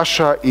area of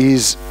Russia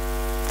is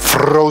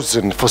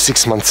frozen for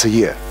 6 months a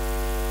year.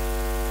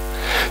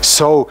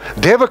 So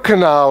they have a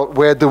canal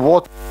where the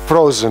water is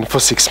frozen for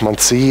 6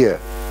 months a year.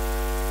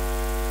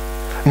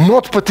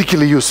 Not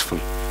particularly useful.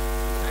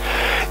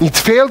 It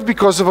failed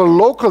because of a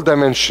local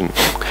dimension.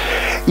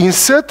 In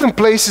certain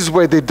places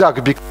where they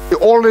dug, because they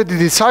already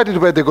decided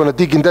where they're going to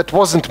dig and that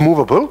wasn't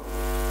movable,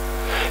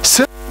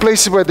 certain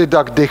places where they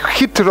dug, they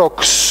hit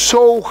rock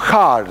so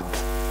hard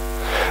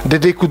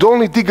that they could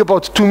only dig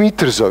about 2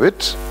 meters of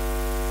it.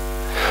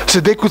 So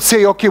they could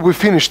say, okay, we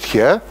finished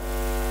here,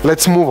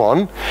 let's move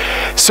on.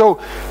 So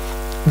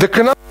the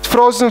canal is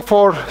frozen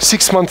for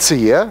 6 months a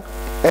year.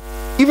 And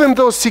even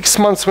those 6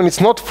 months when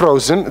it's not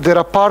frozen, there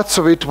are parts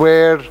of it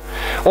where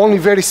only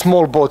very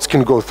small boats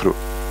can go through.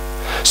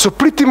 So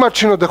pretty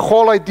much, the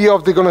whole idea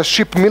of they're going to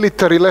ship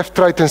military left,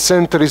 right, and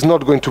center is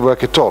not going to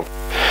work at all.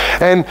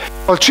 And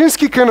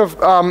Palczynski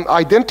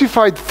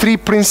identified 3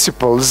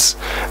 principles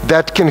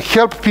that can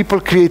help people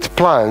create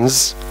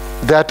plans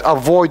that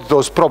avoid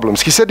those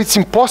problems. He said it's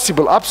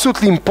impossible,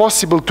 absolutely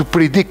impossible to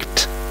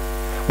predict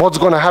what's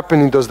going to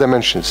happen in those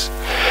dimensions.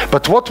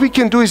 But what we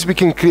can do is we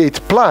can create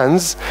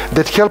plans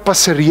that help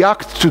us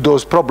react to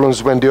those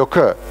problems when they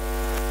occur.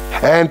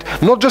 And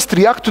not just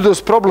react to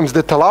those problems,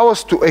 that allow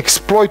us to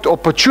exploit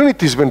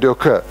opportunities when they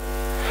occur.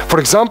 For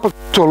example,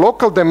 to a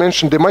local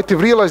dimension, they might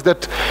have realized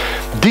that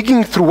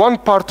digging through one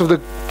part of the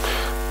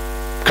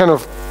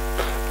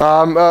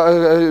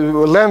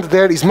land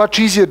there is much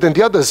easier than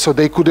the others, so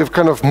they could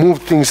have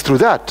moved things through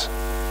that.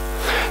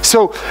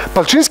 So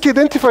Palczynski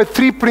identified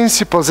 3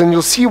 principles, and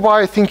you'll see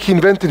why I think he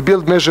invented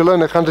Build, Measure,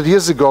 Learn 100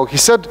 years ago. He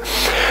said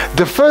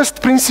the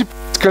first principle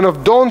is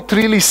don't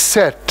really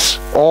set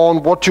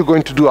on what you're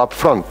going to do up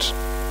front.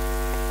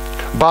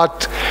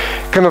 But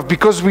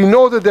because we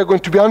know that there are going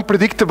to be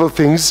unpredictable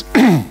things,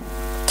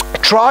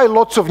 try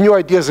lots of new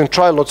ideas and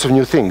try lots of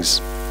new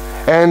things.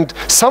 And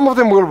some of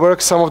them will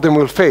work, some of them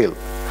will fail.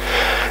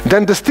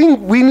 Then the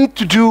thing we need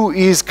to do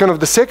is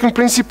the second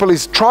principle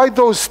is try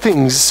those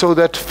things so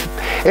that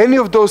any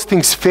of those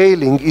things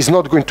failing is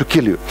not going to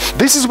kill you.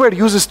 This is where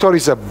user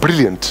stories are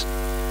brilliant.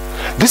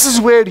 This is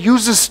where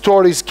user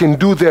stories can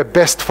do their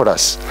best for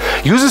us.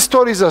 User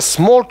stories are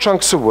small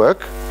chunks of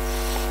work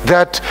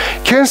that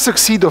can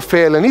succeed or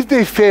fail, and if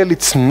they fail,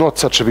 it's not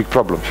such a big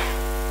problem.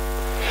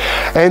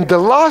 And the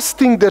last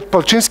thing that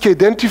Palczynski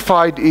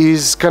identified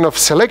is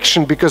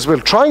selection, because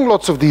we're trying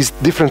lots of these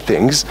different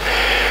things.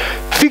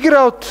 Figure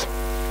out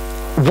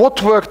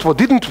what worked, what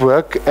didn't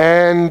work,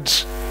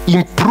 and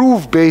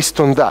improve based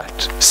on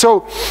that.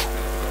 So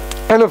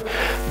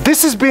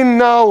this has been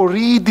now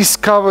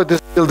rediscovered as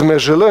Build,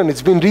 Measure, Learn.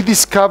 It's been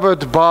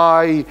rediscovered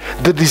by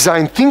the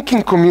design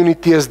thinking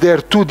community as there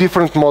are 2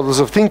 different models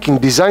of thinking.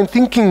 Design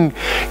thinking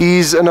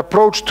is an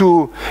approach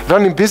to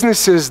running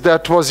businesses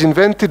that was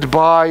invented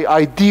by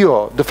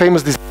IDEO, the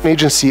famous design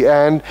agency,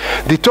 and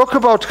they talk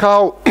about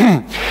how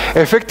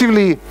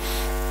effectively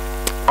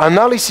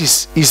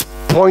analysis is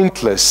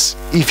pointless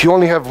if you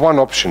only have one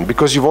option,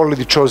 because you've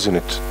already chosen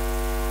it.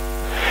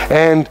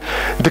 And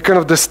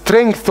the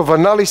strength of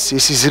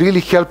analysis is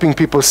really helping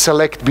people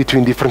select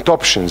between different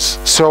options.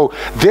 So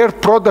their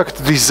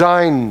product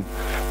design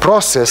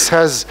process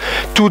has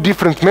 2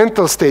 different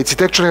mental states.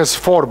 It actually has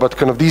 4, but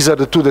these are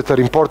the 2 that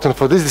are important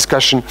for this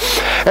discussion.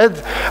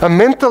 And a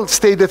mental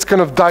state that's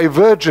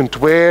divergent,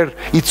 where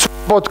it's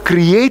about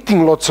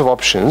creating lots of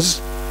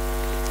options.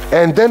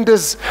 And then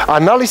there's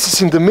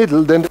analysis in the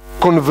middle, then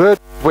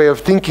convergent way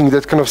of thinking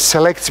that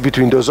selects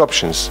between those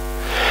options.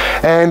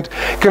 And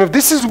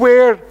this is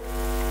where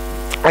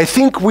I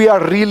think we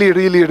are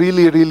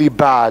really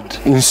bad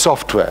in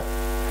software,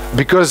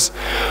 because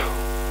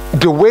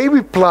the way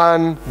we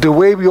plan, the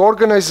way we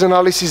organize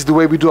analysis, the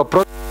way we do our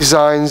product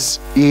designs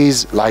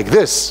is like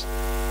this.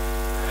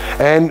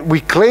 And we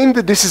claim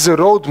that this is a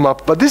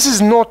roadmap, but this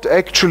is not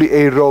actually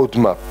a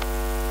roadmap.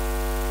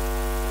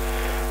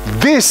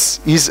 This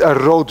is a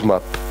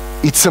roadmap.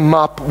 It's a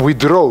map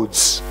with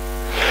roads.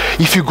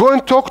 If you go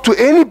and talk to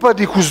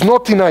anybody who's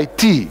not in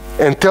IT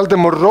and tell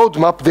them a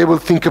roadmap, they will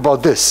think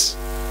about this.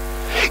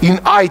 In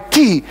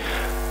IT,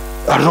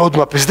 a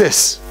roadmap is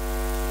this.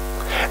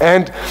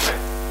 And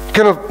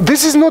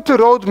this is not a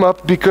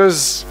roadmap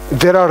because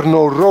there are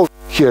no roads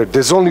here.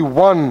 There's only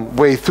one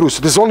way through.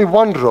 So there's only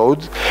one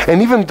road,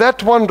 and even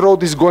that one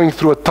road is going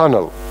through a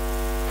tunnel.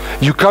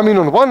 You come in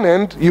on one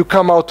end, you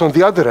come out on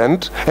the other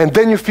end, and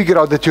then you figure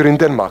out that you're in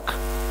Denmark.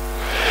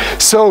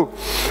 So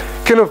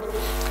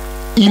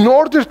in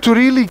order to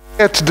really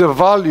get the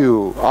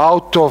value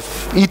out of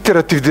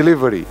iterative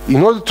delivery,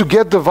 in order to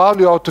get the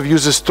value out of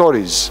user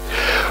stories,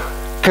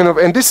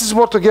 and this is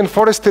what, again,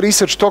 Forrester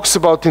Research talks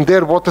about in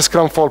their What a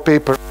Scrum Fall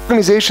paper.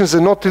 Organizations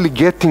are not really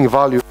getting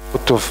value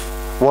out of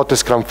What a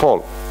Scrum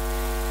Fall.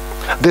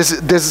 There's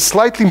a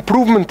slight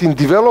improvement in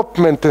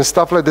development and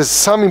stuff like that. There's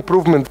some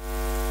improvement,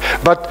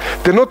 but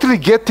they're not really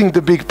getting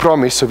the big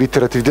promise of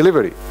iterative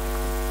delivery.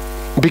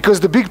 Because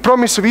the big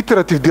promise of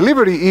iterative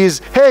delivery is,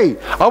 hey,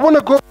 I want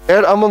to go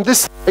there, I'm on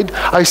this side,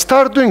 I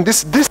start doing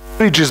this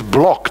bridge is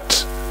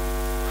blocked.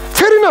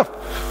 Fair enough,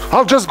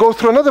 I'll just go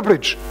through another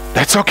bridge.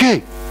 That's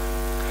okay.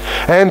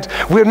 And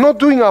we're not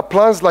doing our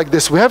plans like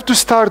this. We have to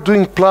start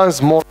doing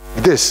plans more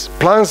like this.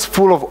 Plans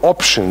full of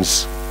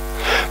options.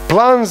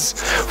 Plans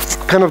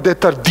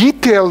that are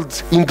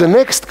detailed in the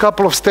next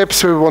couple of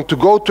steps where we want to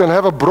go to, and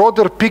have a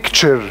broader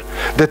picture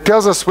that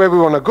tells us where we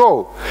want to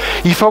go.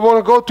 If I want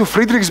to go to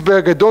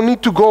Friedrichsberg, I don't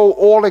need to go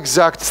all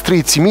exact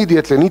streets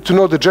immediately. I need to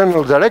know the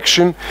general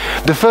direction,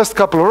 the first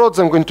couple of roads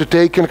I'm going to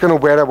take, and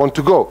where I want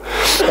to go.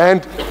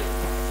 And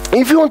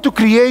if you want to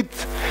create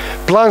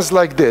plans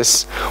like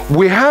this,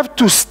 we have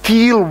to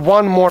steal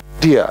one more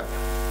idea,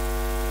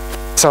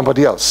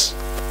 somebody else.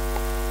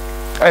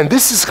 And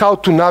this is how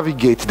to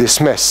navigate this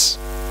mess.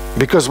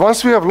 Because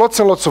once we have lots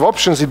and lots of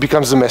options, it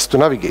becomes a mess to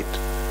navigate.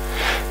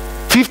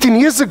 15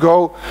 years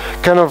ago,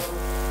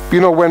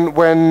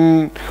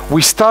 when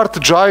we start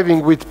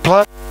driving with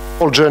plan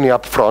whole journey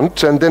up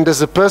front, and then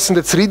there's a person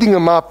that's reading a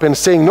map and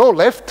saying, no,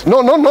 left,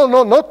 no,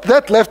 not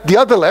that left, the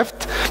other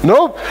left,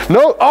 no,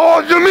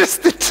 oh, you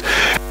missed it.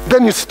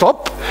 Then you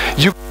stop,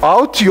 you go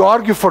out, you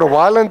argue for a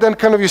while, and then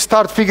you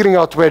start figuring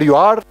out where you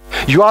are.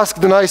 You ask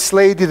the nice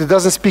lady that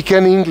doesn't speak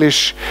any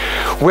English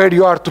where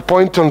you are to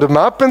point on the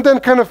map, and then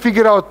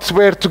figure out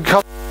where to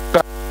go,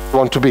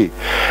 want to be.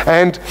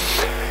 And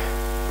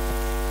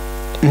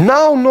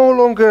now no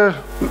longer,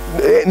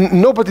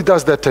 nobody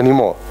does that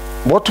anymore.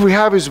 What we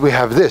have is we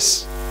have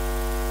this.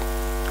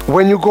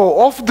 When you go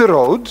off the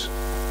road,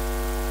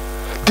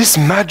 this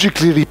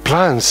magically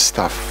replans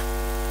stuff.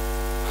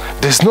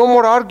 There's no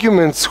more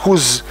arguments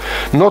who's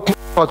not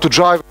how to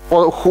drive,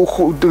 or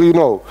who do you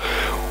know,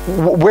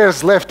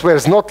 where's left,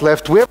 where's not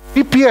left. We have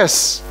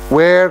GPS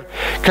where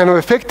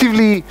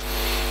effectively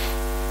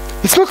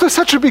it's not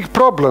such a big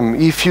problem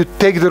if you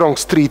take the wrong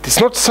street.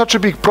 It's not such a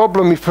big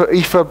problem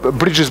if a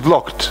bridge is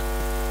blocked.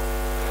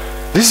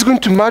 This is going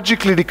to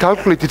magically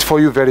recalculate it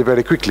for you very,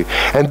 very quickly.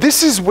 And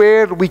this is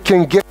where we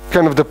can get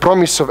the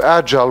promise of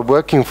Agile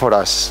working for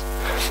us.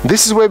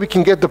 This is where we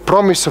can get the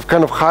promise of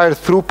higher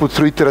throughput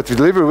through iterative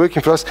delivery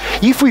working for us,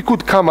 if we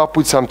could come up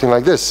with something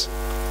like this.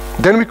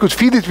 Then we could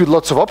feed it with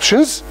lots of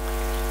options.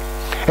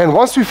 And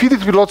once we feed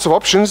it with lots of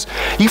options,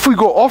 if we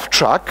go off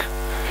track,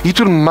 it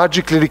will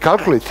magically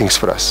recalculate things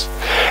for us.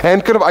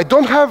 And I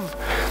don't have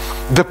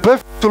the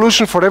perfect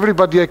solution for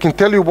everybody. I can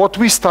tell you what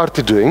we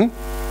started doing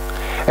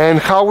and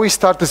how we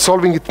started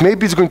solving it.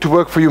 Maybe it's going to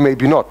work for you,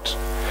 maybe not.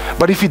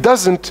 But if it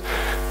doesn't,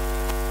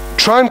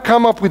 try and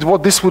come up with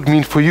what this would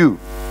mean for you.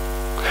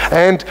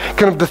 And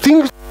the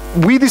things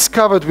we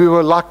discovered we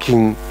were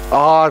lacking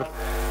are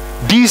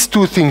these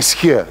two things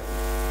here.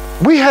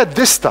 We had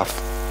this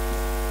stuff.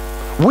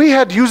 We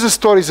had user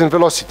stories and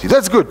velocity.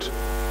 That's good.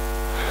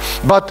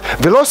 But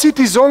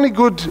velocity is only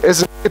good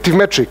as a negative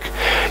metric.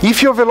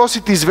 If your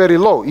velocity is very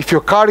low, if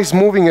your car is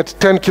moving at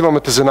 10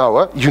 kilometers an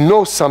hour, you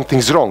know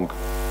something's wrong.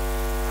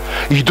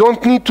 You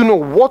don't need to know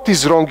what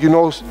is wrong, you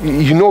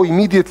know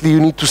immediately you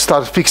need to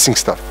start fixing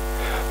stuff.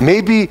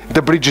 Maybe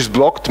the bridge is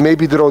blocked,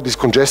 maybe the road is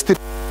congested,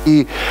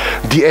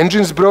 the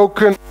engine's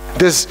broken.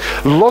 There's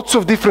lots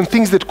of different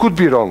things that could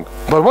be wrong.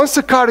 But once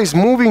the car is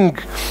moving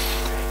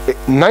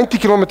 90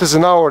 kilometers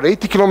an hour,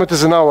 80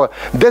 kilometers an hour,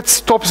 that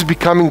stops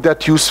becoming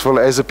that useful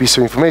as a piece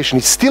of information.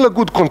 It's still a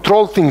good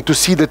control thing to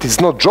see that it's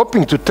not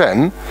dropping to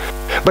 10,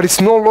 but it's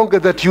no longer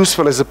that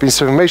useful as a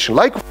piece of information.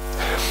 Like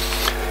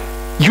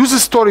user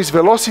stories,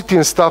 velocity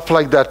and stuff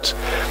like that.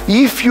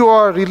 If you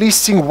are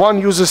releasing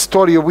one user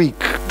story a week,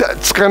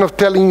 that's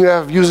telling you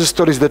have user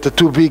stories that are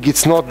too big,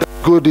 it's not that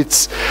good.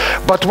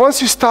 But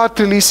once you start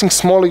releasing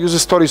smaller user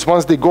stories,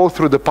 once they go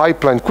through the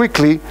pipeline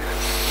quickly,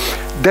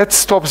 that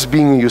stops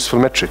being a useful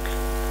metric.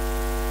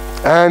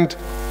 And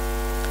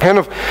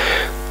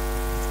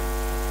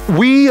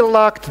we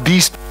lacked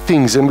these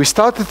things, and we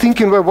started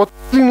thinking, well, what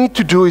we need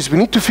to do is we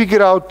need to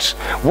figure out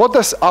what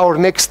does our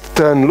next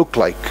turn look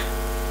like,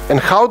 and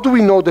how do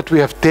we know that we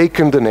have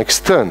taken the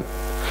next turn.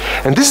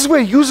 And this is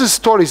where user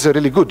stories are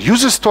really good.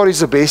 User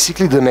stories are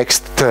basically the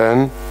next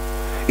turn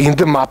in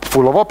the map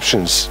full of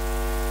options.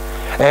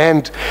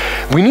 And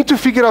we need to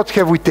figure out,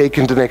 have we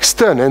taken the next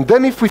turn? And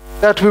then if we do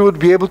that, we would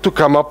be able to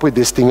come up with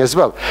this thing as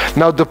well.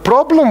 Now the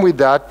problem with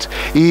that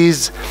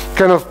is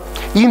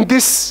in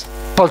this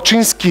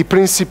Palczynski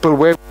principle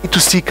where we need to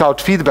seek out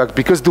feedback,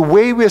 because the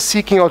way we are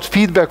seeking out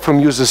feedback from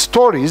user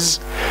stories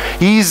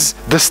is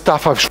the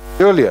stuff I've shown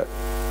earlier.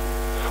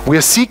 We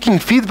are seeking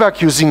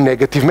feedback using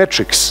negative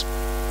metrics.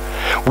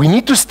 We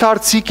need to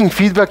start seeking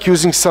feedback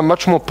using some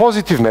much more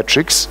positive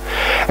metrics.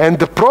 And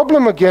the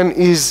problem again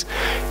is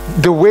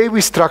the way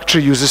we structure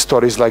user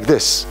stories like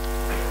this.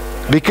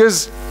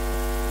 Because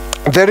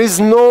there is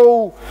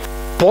no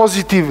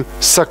positive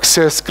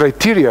success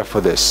criteria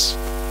for this.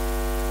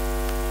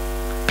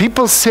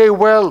 people say,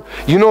 well,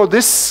 you know,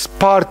 this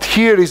part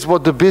here is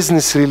what the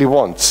business really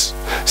wants.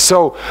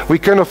 So we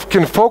kind of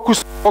can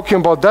focus talking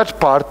about that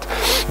part,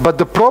 but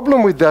the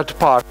problem with that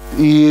part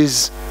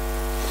is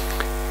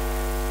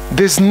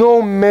there's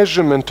no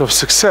measurement of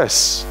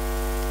success.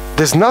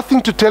 There's nothing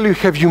to tell you,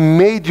 have you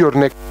made your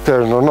next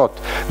turn or not.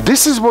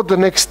 This is what the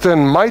next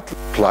turn might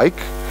look like,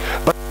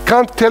 but I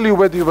can't tell you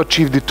whether you've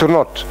achieved it or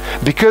not.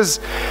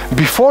 Because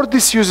before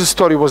this user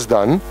story was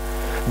done,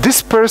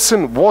 this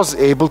person was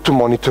able to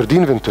monitor the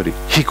inventory.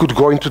 He could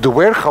go into the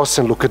warehouse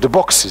and look at the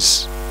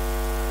boxes.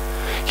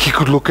 He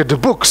could look at the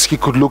books. He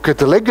could look at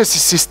the legacy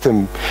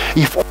system.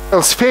 If all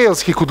else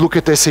fails, he could look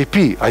at SAP.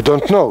 I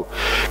don't know.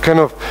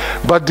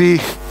 But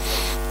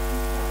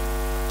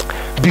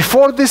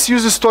before this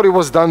user story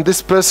was done,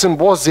 this person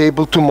was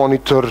able to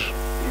monitor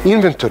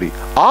inventory.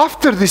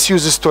 After this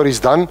user story is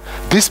done,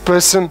 this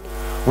person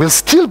will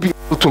still be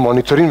able to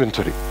monitor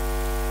inventory.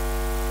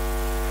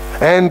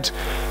 And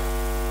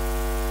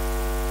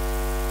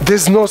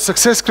there's no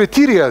success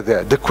criteria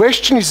there. The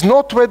question is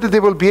not whether they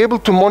will be able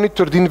to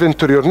monitor the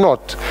inventory or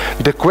not.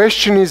 The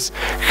question is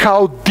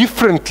how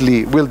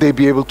differently will they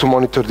be able to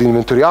monitor the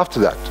inventory after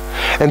that.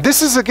 And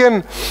this is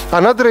again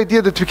another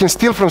idea that we can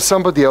steal from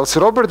somebody else.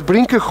 Robert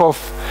Brinkerhoff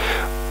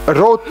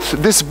wrote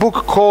this book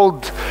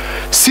called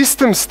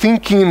Systems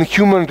Thinking in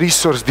Human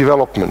Resource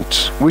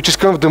Development, which is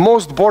kind of the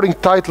most boring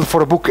title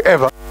for a book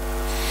ever.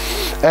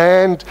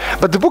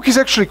 But the book is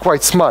actually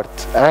quite smart.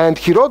 And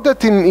he wrote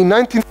that in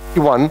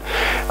 1991,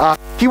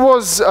 he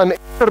was an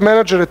HR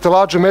manager at a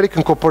large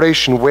American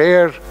corporation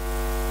where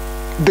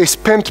they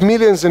spent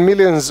millions and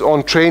millions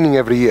on training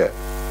every year.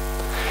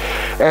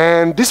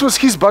 And this was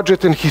his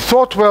budget, and he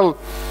thought, well,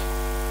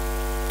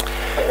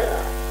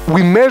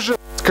 we measure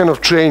this kind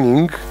of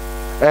training,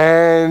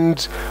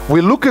 and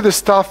we look at the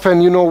stuff,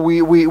 and you know,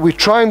 we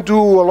try and do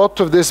a lot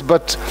of this,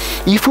 but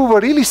if we were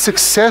really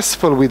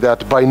successful with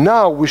that, by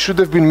now we should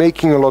have been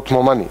making a lot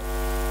more money.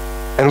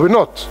 And we're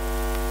not.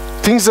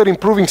 Things are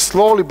improving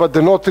slowly, but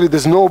they're not really,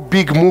 there's no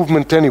big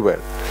movement anywhere.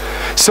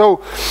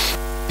 So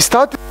he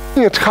started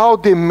looking at how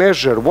they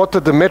measure, what are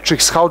the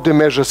metrics, how they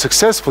measure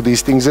success for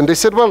these things. And they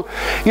said, well,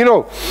 you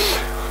know,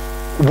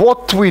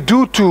 what we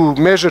do to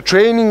measure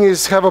training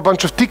is have a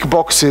bunch of tick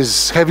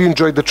boxes. Have you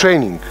enjoyed the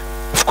training?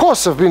 Of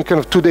course, I've been kind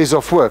of 2 days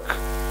off work.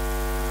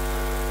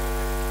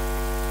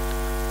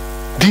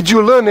 Did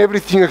you learn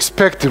everything you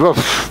expected? Well,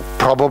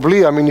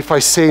 probably. I mean, if I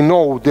say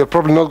no, they're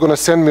probably not going to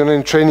send me on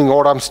any training,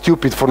 or I'm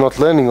stupid for not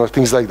learning, or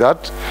things like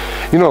that.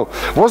 You know,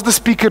 was the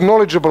speaker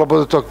knowledgeable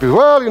about the topic?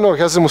 Well, you know, he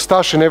has a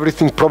mustache and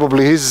everything,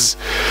 probably is.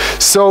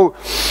 So,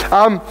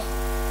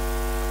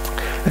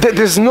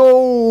 there's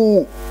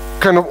no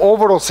kind of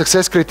overall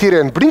success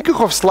criteria. And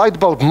Brinkerhoff's light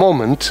bulb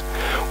moment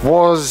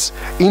was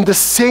in the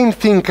same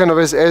thing kind of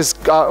as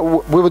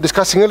we were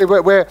discussing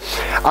earlier, where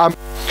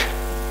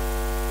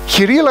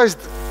he realized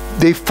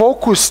they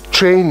focused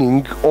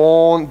training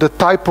on the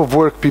type of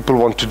work people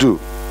want to do.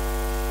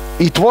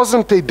 It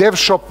wasn't a dev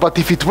shop, but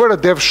if it were a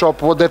dev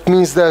shop, what that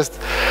means is,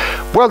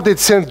 well, they'd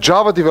send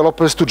Java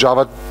developers to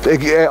Java,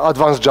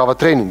 advanced Java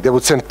training. They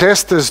would send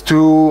testers to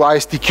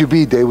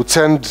ISTQB. They would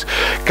send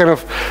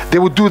they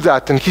would do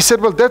that. And he said,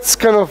 well, that's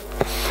kind of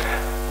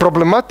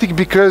problematic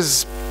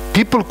because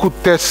people could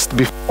test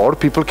before,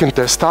 people can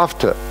test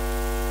after.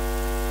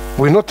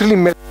 We're not really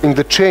measuring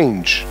the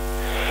change.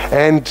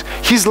 And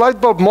his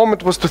light bulb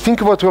moment was to think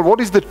about, well, what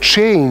is the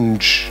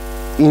change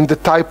in the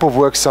type of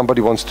work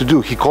somebody wants to do?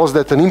 He calls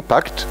that an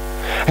impact.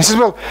 And he says,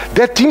 well,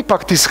 that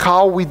impact is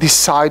how we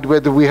decide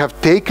whether we have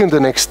taken the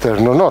next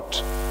turn or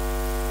not.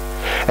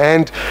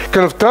 And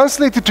kind of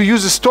translated to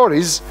user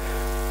stories,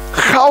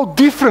 how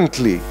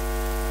differently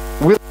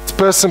will this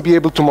person be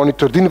able to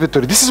monitor the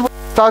inventory? This is what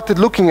I started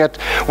looking at.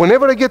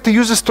 Whenever I get a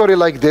user story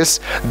like this,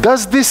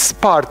 does this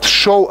part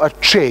show a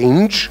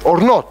change or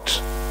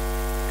not?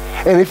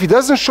 And if it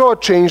doesn't show a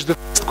change, the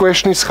first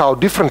question is how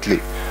differently.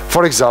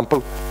 For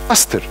example,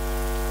 faster.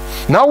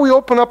 Now we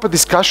open up a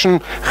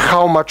discussion,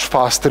 how much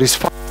faster is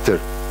faster?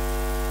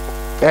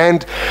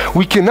 And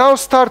we can now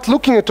start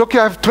looking at, okay,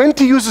 I have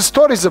 20 user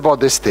stories about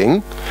this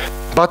thing,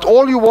 but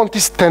all you want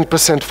is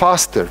 10%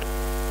 faster.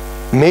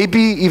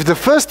 Maybe if the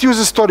first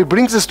user story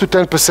brings us to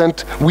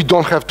 10%, we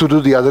don't have to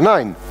do the other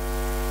 9.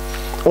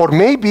 Or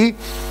maybe,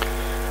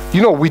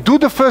 you know, we do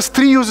the first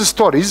 3 user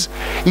stories.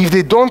 If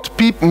they don't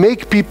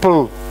make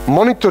people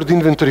monitor the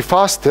inventory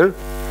faster,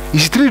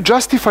 is it really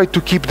justified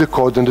to keep the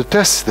code and the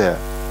tests there?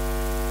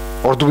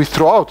 Or do we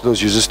throw out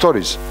those user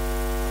stories?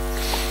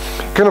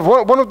 Kind of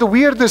one of the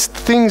weirdest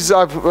things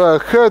I've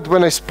heard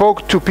when I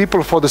spoke to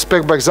people for the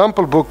Spec by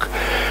Example book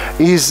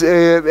is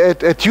at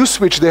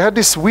Uswitch, they had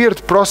this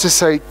weird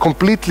process I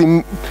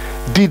completely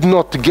did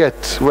not get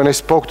when I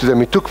spoke to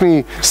them. It took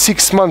me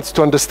 6 months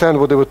to understand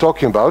what they were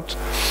talking about.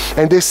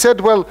 And they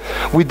said, well,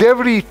 with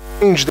every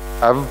change they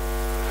have,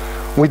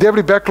 with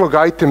every backlog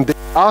item, they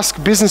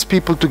ask business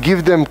people to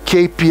give them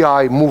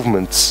KPI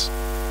movements.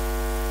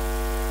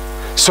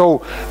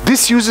 So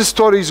this user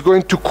story is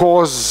going to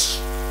cause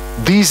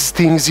these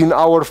things in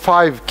our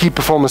 5 key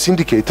performance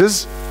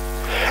indicators.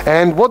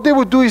 And what they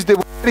would do is they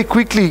would very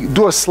quickly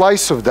do a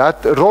slice of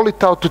that, roll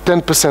it out to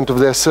 10% of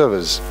their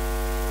servers,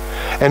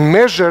 and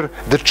measure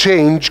the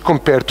change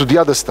compared to the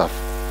other stuff.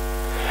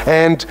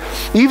 And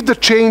if the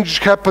change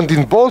happened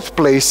in both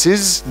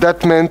places,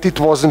 that meant it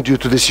wasn't due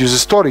to this user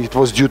story. It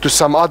was due to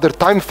some other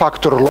time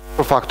factor or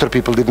local factor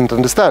people didn't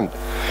understand.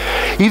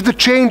 If the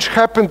change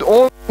happened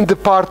only in the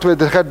part where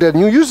they had their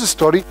new user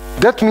story,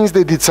 that means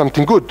they did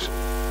something good,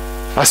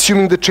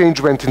 assuming the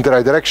change went in the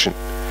right direction.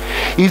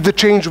 If the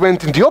change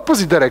went in the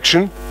opposite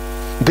direction,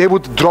 they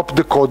would drop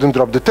the code and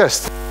drop the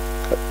test.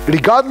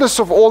 Regardless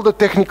of all the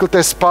technical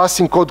tests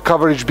passing, code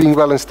coverage being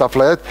well and stuff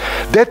like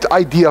that, that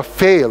idea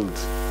failed.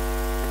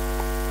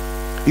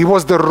 It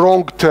was the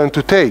wrong turn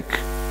to take.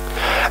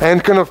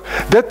 And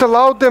that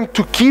allowed them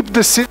to keep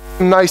the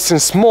system nice and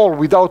small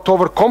without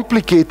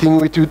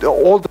overcomplicating it with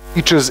all the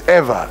features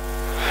ever.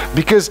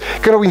 Because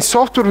in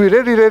software we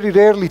very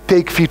rarely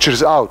take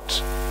features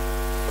out.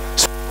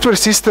 Software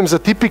systems are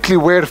typically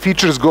where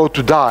features go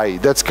to die.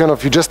 That's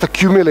you just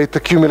accumulate.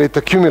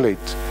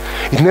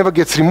 It never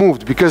gets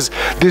removed because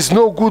there's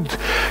no good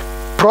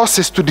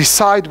process to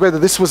decide whether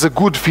this was a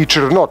good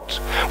feature or not.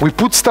 We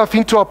put stuff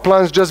into our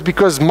plans just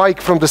because Mike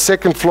from the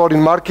second floor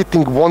in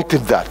marketing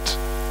wanted that.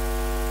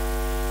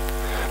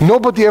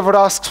 Nobody ever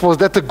asks, was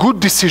that a good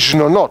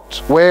decision or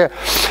not? Where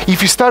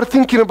if you start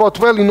thinking about,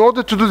 well, in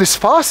order to do this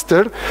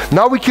faster,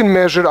 now we can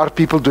measure, are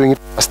people doing it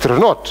faster or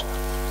not?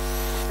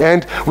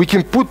 And we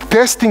can put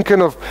testing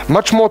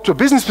much more to a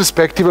business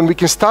perspective, and we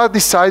can start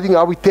deciding,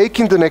 are we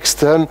taking the next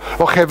turn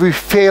or have we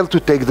failed to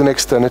take the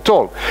next turn at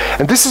all?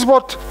 And this is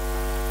what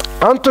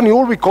Anthony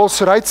Ulrich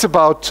also writes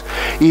about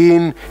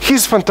in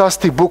his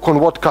fantastic book on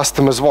what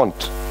customers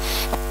want.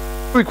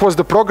 Ulrich was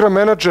the program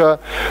manager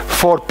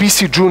for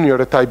PC Junior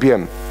at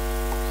IBM.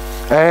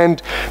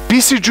 And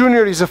PC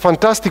Junior is a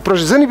fantastic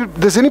project.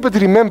 Does anybody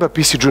remember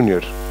PC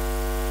Junior?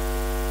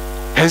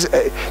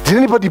 Did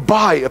anybody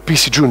buy a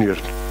PC Junior?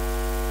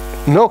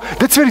 No,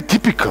 that's very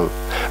typical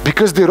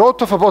because they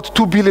wrote off about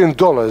 $2 billion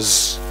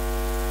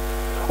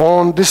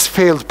on this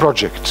failed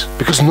project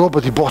because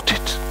nobody bought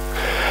it.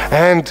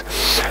 And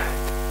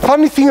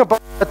funny thing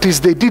about that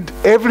is they did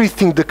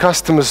everything the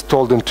customers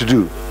told them to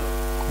do.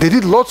 They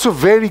did lots of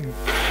very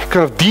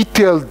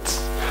detailed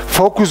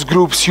focus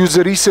groups,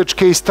 user research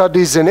case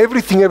studies, and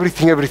everything.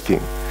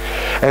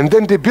 And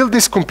then they built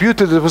this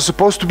computer that was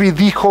supposed to be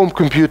the home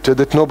computer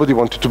that nobody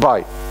wanted to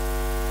buy.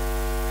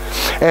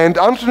 And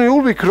Anthony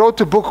Ulrich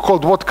wrote a book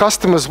called What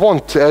Customers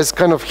Want as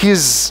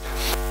his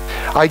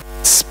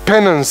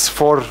penance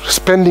for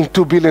spending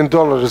 $2 billion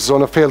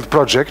on a failed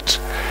project.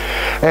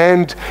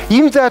 And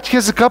in that he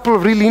has a couple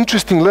of really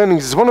interesting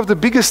learnings. One of the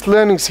biggest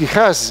learnings he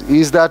has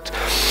is that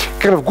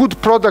good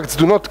products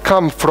do not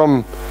come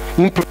from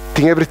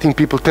implementing everything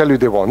people tell you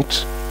they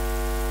want.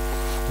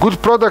 Good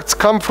products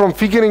come from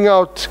figuring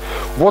out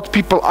what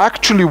people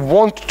actually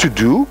want to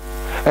do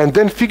and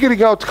then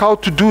figuring out how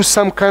to do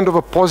some kind of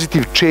a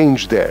positive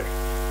change there.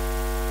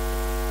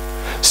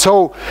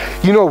 So,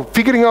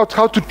 figuring out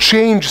how to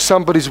change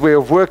somebody's way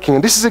of working.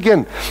 And this is,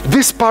 again,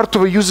 this part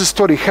of a user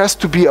story has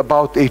to be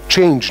about a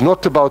change,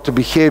 not about a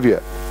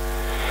behavior.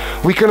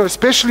 We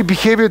especially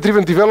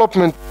behavior-driven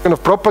development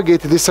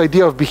propagated this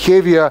idea of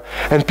behavior,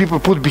 and people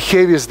put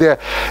behaviors there.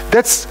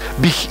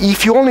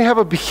 If you only have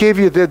a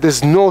behavior there,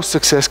 there's no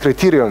success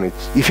criteria on it.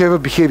 If you have a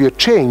behavior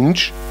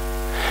change,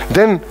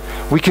 then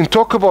we can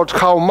talk about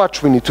how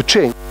much we need to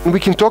change. And we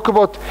can talk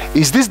about,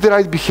 is this the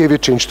right behavior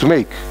change to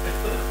make?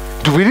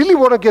 Do we really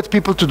want to get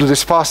people to do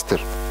this faster?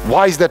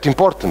 Why is that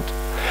important?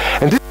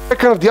 And this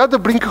is the other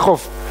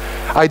Brinkhoff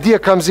idea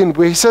comes in,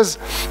 where he says,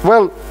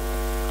 well,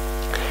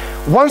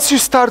 once you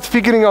start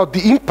figuring out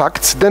the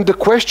impacts, then the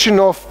question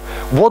of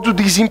what do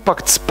these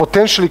impacts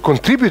potentially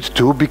contribute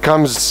to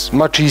becomes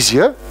much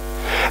easier.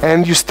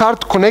 And you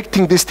start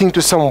connecting this thing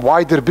to some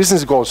wider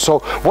business goals. So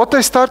what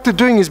I started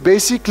doing is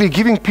basically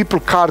giving people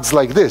cards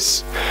like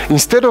this.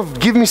 Instead of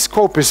give me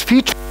scope as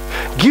feature,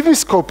 give me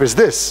scope as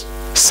this.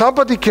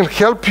 Somebody can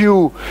help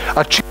you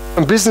achieve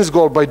a business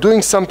goal by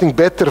doing something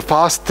better,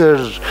 faster,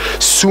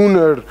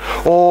 sooner,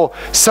 or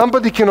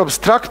somebody can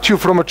obstruct you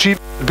from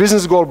achieving a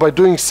business goal by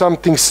doing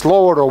something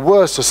slower or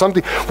worse or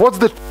something. What's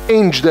the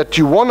change that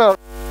you want to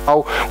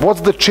allow?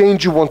 What's the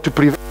change you want to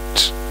prevent?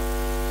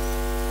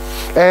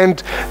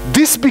 And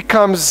this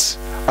becomes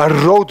a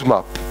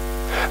roadmap.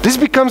 This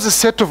becomes a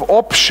set of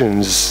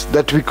options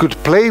that we could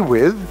play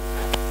with,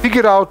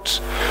 figure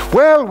out,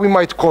 well, we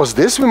might cause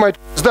this, we might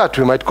cause that,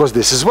 we might cause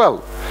this as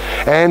well.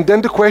 And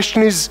then the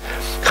question is,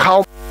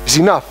 how is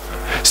enough?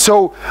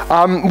 So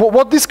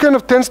what this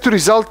tends to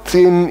result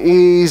in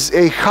is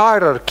a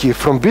hierarchy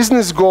from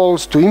business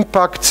goals to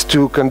impacts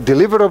to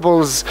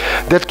deliverables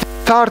that can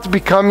start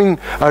becoming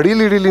a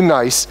really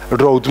nice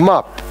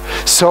roadmap.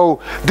 So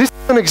this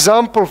is an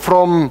example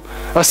from,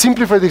 a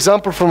simplified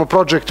example from a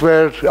project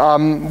where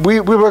we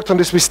worked on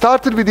this. We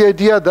started with the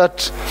idea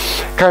that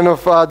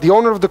the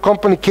owner of the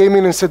company came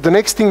in and said, the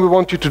next thing we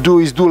want you to do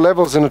is do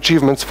levels and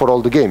achievements for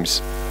all the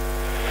games.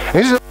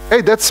 And he said,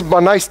 hey, that's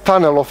a nice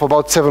tunnel of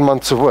about 7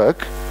 months of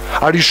work.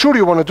 Are you sure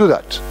you want to do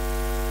that?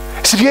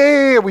 He said,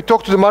 yeah. We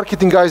talked to the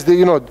marketing guys.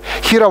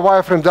 He here are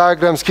wireframe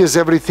diagrams, here's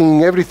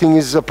everything, everything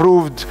is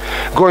approved,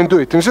 go and do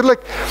it. And we said,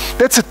 like,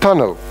 that's a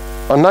tunnel,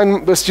 a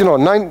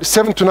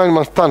 7 to 9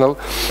 month tunnel.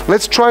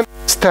 Let's try and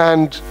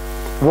understand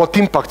what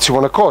impacts you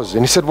want to cause.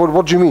 And he said, well,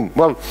 what do you mean?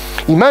 Well,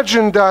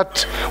 imagine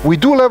that we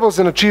do levels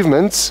and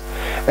achievements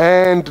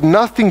and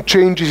nothing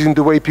changes in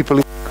the way people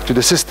interact with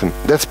the system.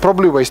 That's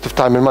probably a waste of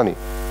time and money.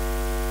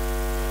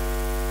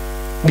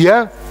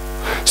 Yeah?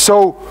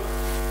 So,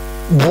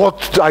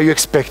 what are you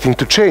expecting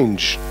to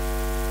change?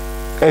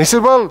 And he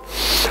said, well,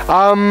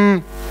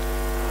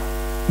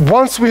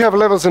 once we have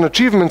levels and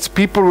achievements,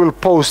 people will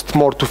post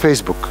more to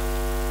Facebook.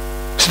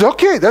 I said,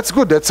 okay, that's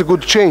good, that's a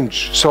good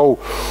change. So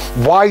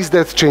why is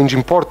that change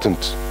important?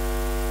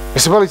 I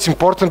said, well, it's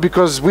important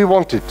because we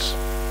want it.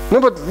 No,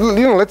 but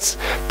let's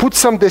put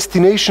some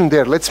destination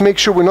there. Let's make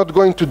sure we're not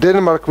going to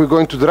Denmark, we're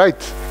going to the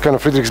right kind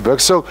of Frederiksberg.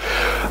 So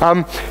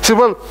I said,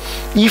 well,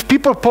 if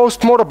people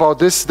post more about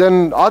this,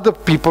 then other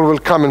people will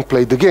come and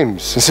play the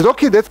games. I said,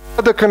 okay, that's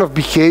another kind of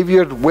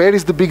behavior. Where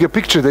is the bigger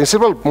picture? They said,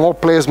 well, more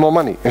players, more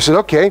money. I said,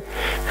 okay,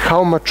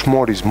 how much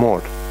more is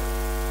more?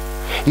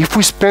 If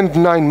we spend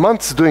 9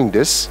 months doing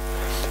this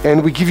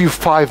and we give you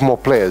 5 more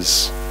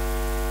players,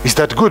 is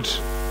that good?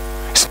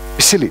 It's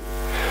silly.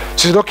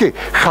 She said, okay,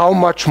 how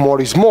much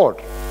more is more?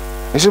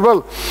 He said,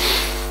 well,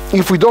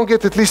 if we don't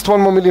get at least 1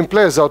 more million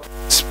players out,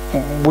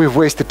 we've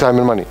wasted time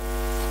and money.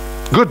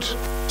 Good.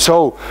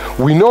 So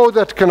we know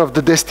that kind of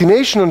the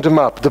destination on the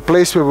map, the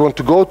place where we want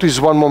to go to, is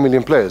 1 more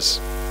million players.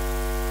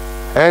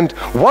 And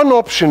one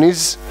option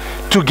is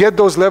to get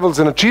those levels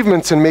and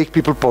achievements and make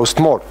people post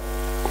more.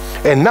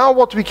 And now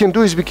what we can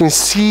do is we can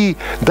see,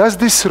 does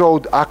this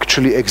road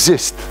actually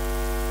exist?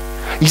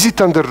 Is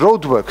it under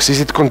roadworks? Is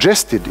it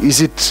congested?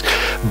 Is it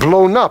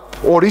blown up?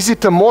 Or is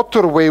it a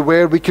motorway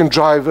where we can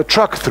drive a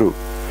truck through?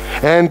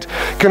 And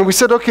we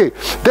said, okay,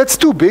 that's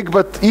too big,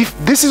 but if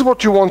this is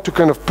what you want to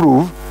kind of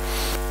prove,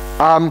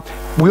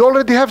 we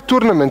already have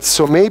tournaments,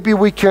 so maybe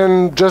we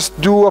can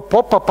just do a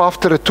pop-up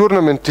after a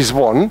tournament is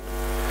won.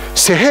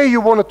 Say, hey,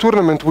 you won a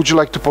tournament, would you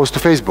like to post to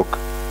Facebook?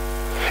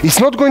 It's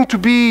not going to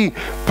be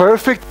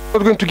perfect,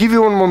 not going to give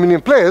you 1 more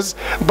million players,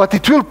 but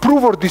it will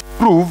prove or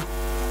disprove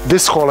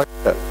this whole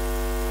idea.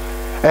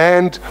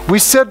 And we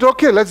said,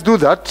 okay, let's do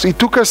that. It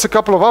took us a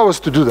couple of hours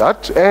to do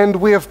that, and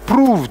we have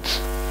proved,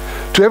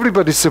 to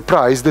everybody's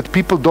surprise, that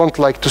people don't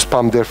like to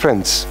spam their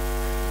friends.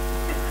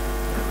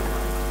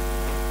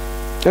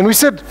 And we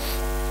said,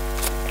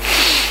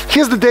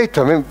 here's the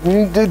data. I mean,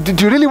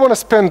 do you really want to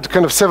spend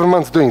kind of 7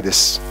 months doing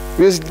this?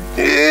 Because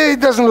it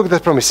doesn't look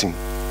that promising.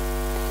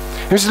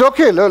 And we said,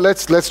 okay,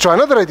 let's try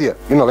another idea.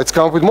 Let's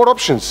come up with more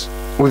options.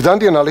 We've done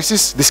the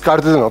analysis,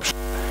 discarded an option.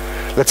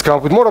 Let's come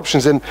up with more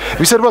options. And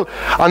we said, well,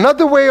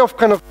 another way of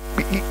kind of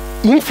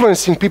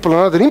influencing people,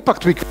 another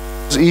impact we can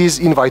use is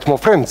invite more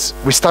friends.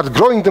 We start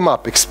growing them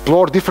up,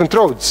 explore different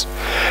roads.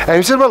 And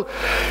we said, well,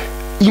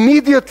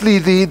 immediately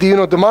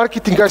the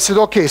marketing guy said,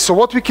 okay, so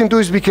what we can do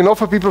is we can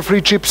offer people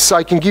free chips.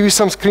 I can give you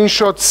some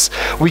screenshots.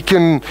 We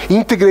can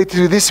integrate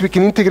it with this. We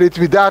can integrate it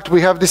with that. We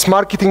have this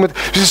marketing.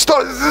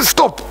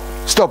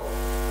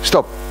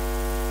 Stop.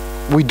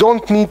 We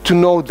don't need to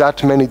know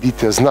that many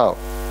details now.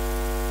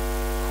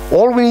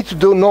 All we need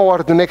to know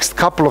are the next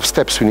couple of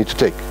steps we need to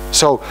take.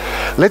 So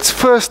let's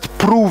first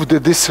prove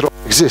that this road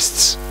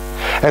exists.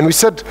 And we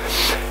said,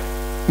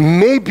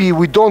 maybe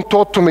we don't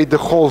automate the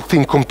whole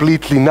thing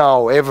completely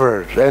now,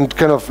 ever. And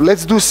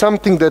let's do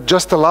something that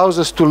just allows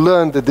us to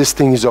learn that this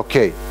thing is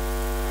okay.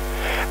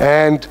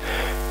 And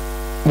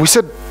we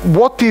said,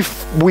 what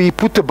if we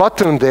put a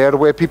button there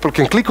where people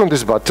can click on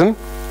this button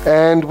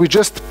and we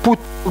just put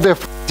their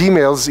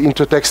emails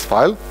into a text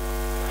file?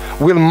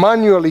 We'll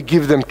manually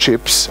give them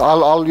chips.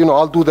 I'll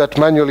do that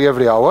manually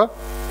every hour.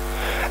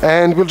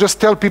 And we'll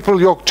just tell people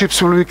your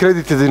chips will be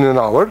credited in an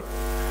hour.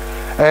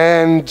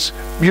 And,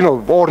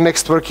 or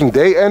next working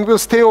day. And we'll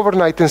stay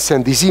overnight and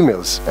send these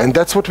emails. And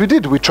that's what we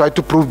did. We tried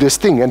to prove this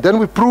thing. And then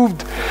we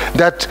proved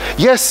that,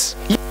 yes,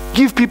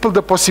 give people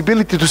the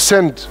possibility to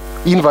send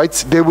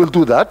invites. They will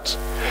do that.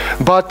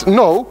 But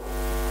no,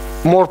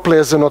 more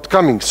players are not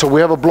coming. So we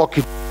have a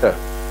blockage there.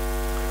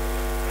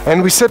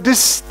 And we said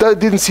that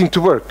didn't seem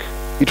to work.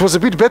 It was a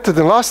bit better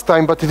than last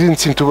time, but it didn't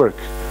seem to work.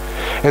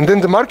 And then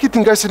the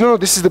marketing guy said, no,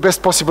 this is the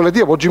best possible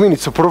idea. What do you mean?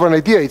 It's a proven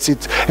idea. He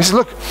said,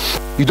 look,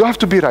 you don't have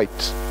to be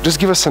right. Just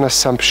give us an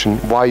assumption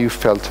why you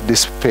felt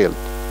this failed.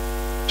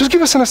 Just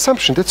give us an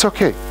assumption. That's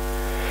okay.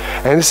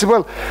 And he said,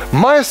 well,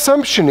 my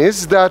assumption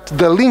is that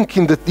the link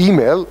in the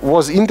email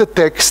was in the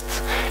text.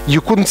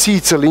 You couldn't see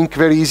it's a link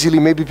very easily.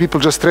 Maybe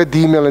people just read the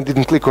email and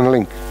didn't click on a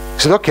link. He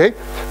said, okay.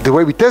 The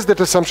way we test that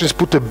assumption is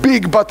put a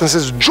big button that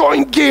says,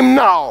 join game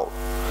now,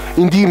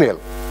 in the email.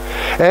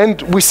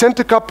 And we sent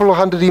a couple of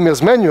 100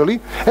 emails manually,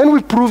 and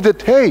we proved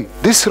that, hey,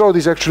 this road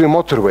is actually a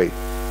motorway.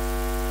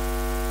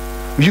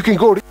 You can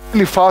go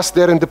really fast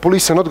there, and the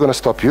police are not going to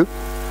stop you.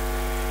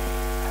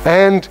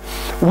 And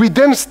we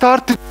then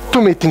started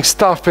automating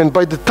stuff, and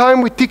by the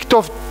time we ticked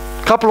off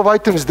a couple of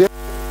items there,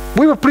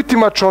 we were pretty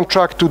much on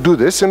track to do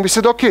this, and we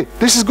said, okay,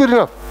 this is good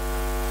enough.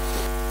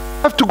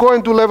 We don't have to go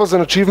and do levels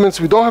and achievements.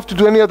 We don't have to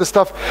do any other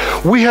stuff.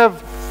 We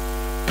have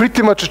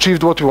pretty much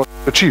achieved what we want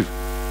to achieve.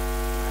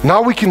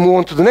 Now we can move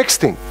on to the next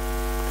thing.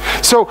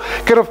 So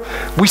kind of,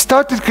 we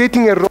started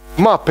creating a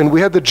roadmap, and we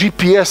had a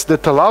GPS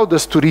that allowed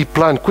us to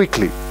replan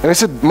quickly. And I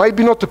said, might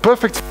be not the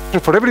perfect solution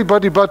for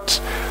everybody,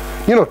 but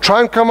you know,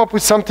 try and come up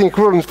with something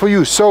equivalent for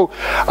you. So,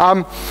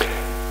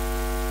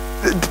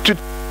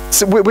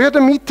 we had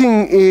a meeting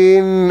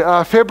in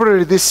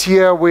February this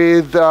year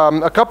with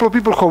a couple of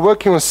people who are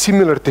working on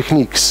similar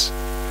techniques.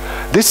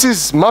 This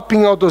is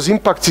mapping out those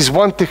impacts is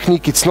one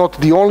technique. It's not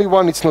the only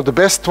one. It's not the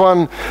best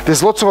one.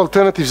 There's lots of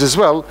alternatives as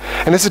well.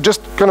 And this is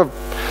just kind of,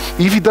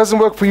 if it doesn't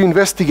work for you,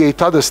 investigate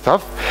other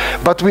stuff.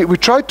 But we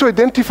try to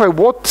identify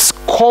what's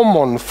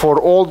common for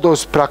all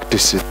those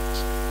practices.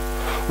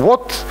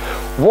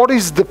 What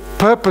is the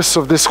purpose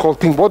of this whole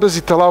thing? What does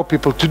it allow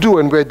people to do?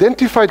 And we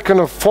identified kind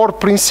of 4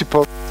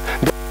 principles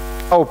that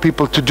allow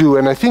people to do.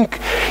 And I think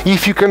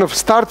if you kind of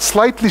start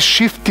slightly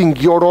shifting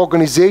your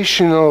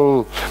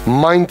organizational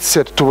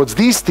mindset towards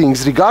these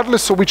things,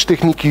 regardless of which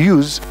technique you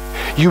use,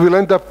 you will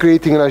end up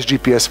creating a nice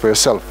GPS for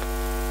yourself.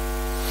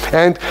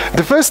 And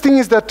the first thing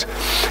is that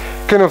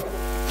kind of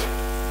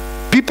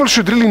people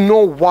should really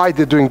know why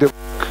they're doing the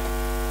work.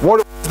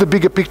 What's the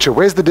bigger picture?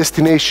 Where's the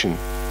destination?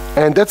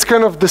 And that's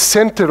kind of the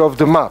center of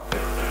the map.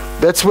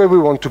 That's where we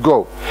want to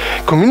go.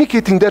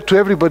 Communicating that to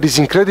everybody is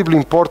incredibly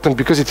important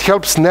because it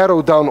helps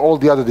narrow down all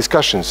the other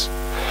discussions.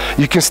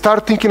 You can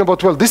start thinking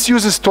about, well, this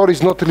user story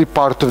is not really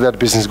part of that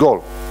business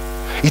goal.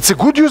 It's a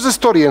good user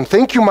story, and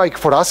thank you, Mike,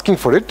 for asking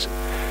for it,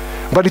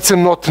 but it's a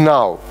not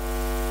now.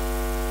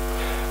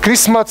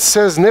 Chris Matz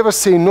says, never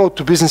say no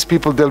to business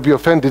people, they'll be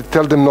offended,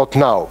 tell them not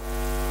now.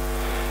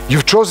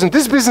 You've chosen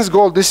this business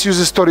goal, this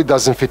user story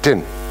doesn't fit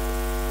in.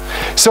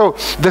 So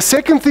the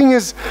second thing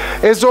is,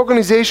 as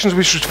organizations,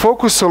 we should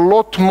focus a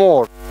lot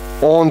more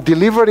on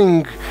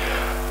delivering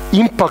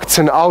impacts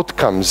and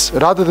outcomes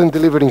rather than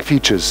delivering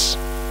features.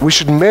 We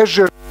should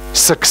measure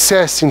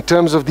success in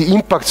terms of the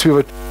impacts we've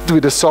achieved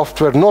with the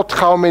software, not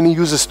how many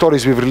user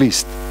stories we've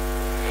released.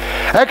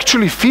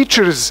 Actually,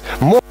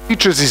 more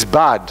features is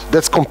bad.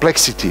 That's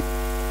complexity.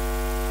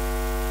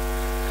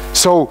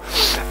 So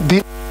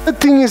the other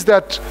thing is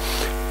that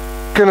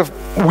kind of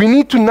we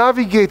need to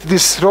navigate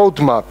this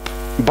roadmap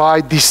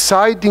by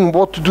deciding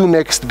what to do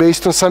next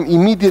based on some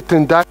immediate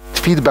and direct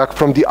feedback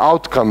from the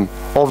outcome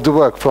of the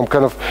work, from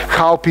kind of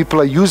how people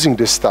are using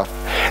this stuff.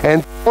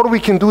 And the more we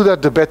can do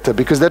that, the better,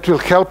 because that will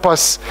help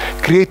us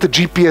create a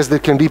GPS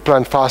that can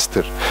replan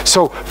faster.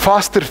 So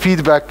faster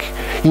feedback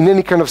in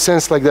any kind of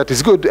sense like that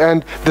is good.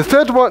 And the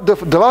third one,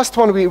 the last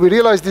one we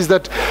realized is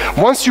that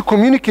once you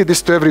communicate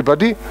this to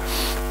everybody,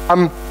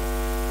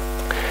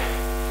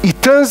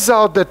 it turns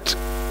out that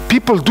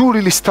people do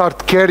really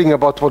start caring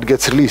about what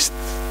gets released.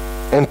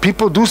 And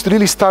people do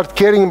really start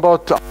caring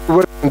about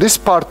this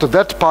part or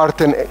that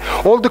part, and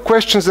all the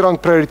questions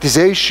around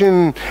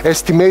prioritization,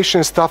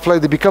 estimation, stuff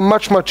like that become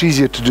much, much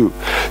easier to do.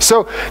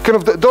 So kind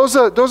of those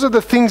are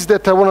the things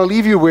that I want to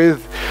leave you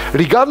with,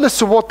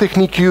 regardless of what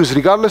technique you use,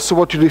 regardless of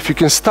what you do. If you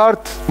can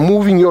start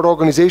moving your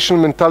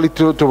organizational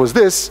mentality towards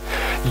this,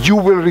 you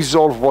will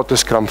resolve what the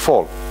Scrum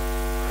fall.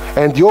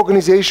 And the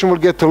organization will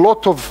get a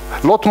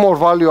lot more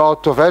value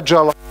out of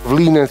Agile, out of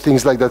Lean, and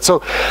things like that.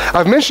 So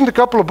I've mentioned a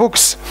couple of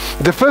books.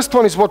 The first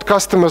one is What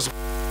Customers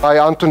by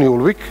Anthony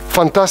Ulrich.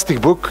 Fantastic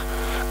book.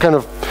 Kind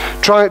of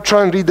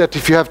try and read that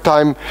if you have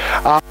time.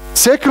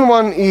 Second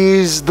one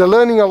is The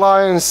Learning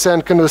Alliance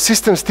and kind of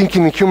systems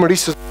thinking and human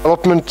resource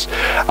development.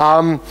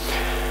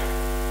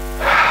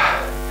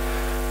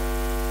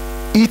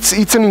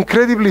 It's an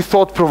incredibly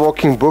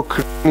thought-provoking book,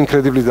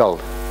 incredibly dull.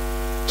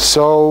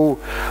 So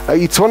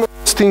it's one of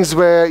those things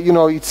where, you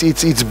know,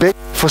 it's better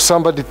for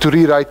somebody to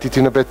rewrite it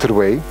in a better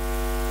way.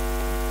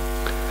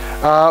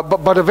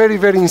 But a very,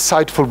 very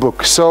insightful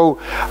book. So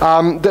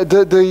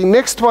the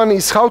next one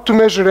is How to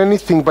Measure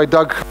Anything by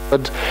Doug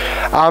Howard.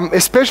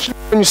 Especially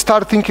when you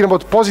start thinking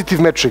about positive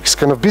metrics,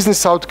 kind of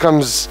business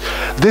outcomes,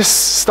 this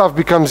stuff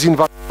becomes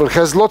invaluable.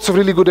 Has lots of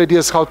really good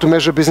ideas how to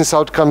measure business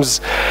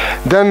outcomes.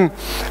 Then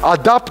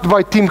Adapt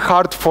by Tim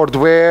Hartford,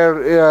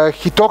 where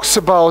he talks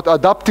about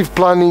adaptive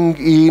planning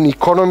in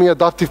economy,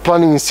 adaptive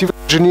planning in civil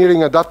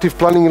engineering, adaptive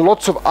planning in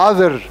lots of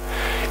other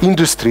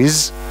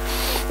industries.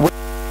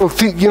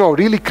 You know,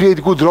 really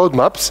create good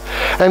roadmaps.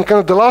 And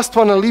kind of the last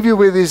one I'll leave you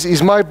with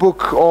is my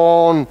book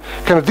on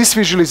kind of this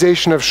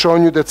visualization I've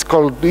shown you that's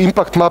called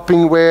Impact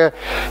Mapping, where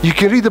you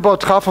can read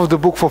about half of the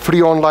book for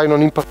free online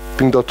on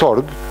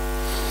impactmapping.org.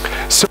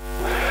 So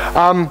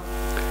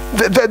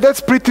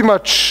that's pretty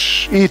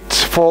much it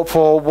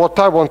for what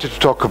I wanted to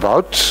talk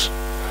about.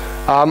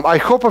 I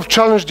hope I've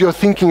challenged your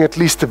thinking at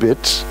least a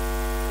bit.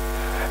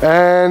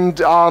 And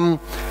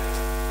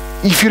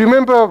if you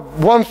remember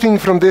one thing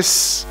from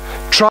this,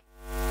 try,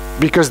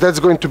 because that's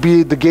going to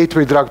be the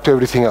gateway drug to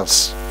everything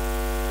else.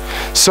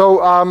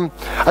 So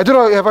I don't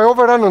know, have I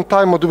overrun on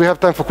time, or do we have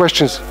time for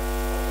questions?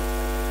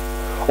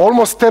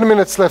 Almost 10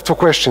 minutes left for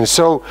questions.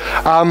 So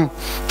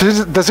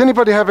does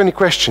anybody have any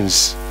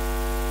questions?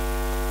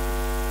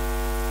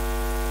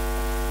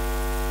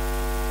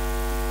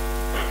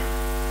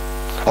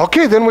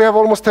 Okay, then we have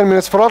almost 10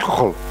 minutes for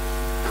alcohol.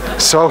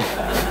 So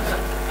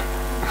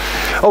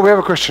Oh, we have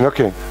a question.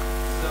 Okay.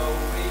 So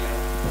we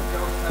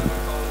don't have a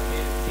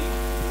co-located team.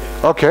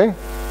 Okay.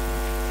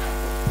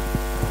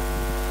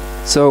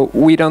 So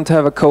we don't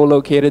have a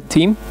co-located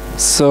team.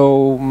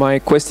 So my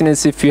question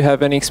is if you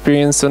have any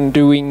experience on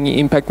doing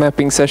impact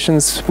mapping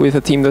sessions with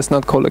a team that's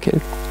not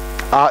co-located.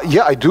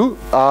 Yeah, I do.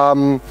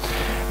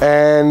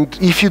 And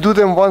if you do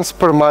them once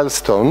per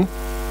milestone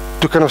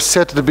to kind of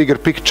set the bigger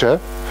picture,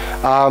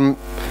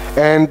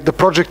 and the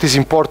project is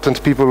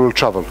important, people will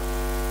travel.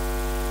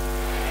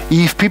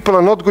 If people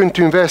are not going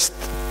to invest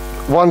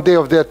one day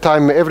of their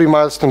time every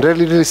milestone,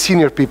 really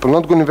senior people,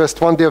 not going to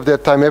invest one day of their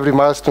time every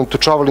milestone to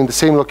travel in the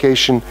same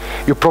location,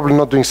 you're probably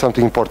not doing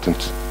something important.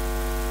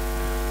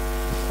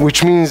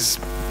 Which means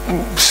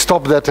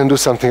stop that and do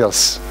something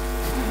else.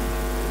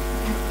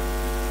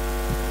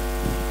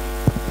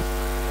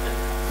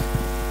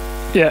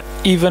 Yeah,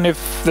 even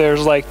if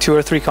there's like 2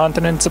 or 3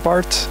 continents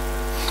apart?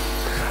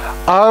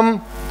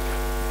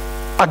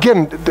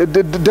 Again,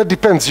 that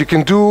depends. You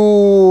can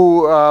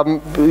do,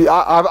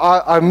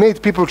 I've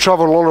made people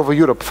travel all over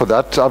Europe for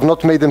that. I've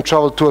not made them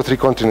travel 2 or 3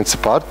 continents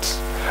apart.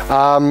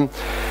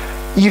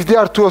 If they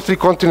are 2 or 3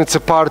 continents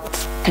apart,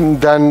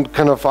 then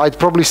kind of I'd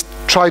probably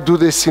try do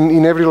this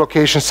in every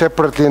location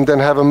separately and then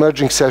have a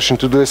merging session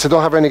to do this. I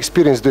don't have any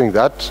experience doing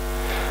that.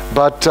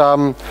 But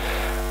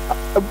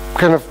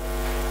kind of,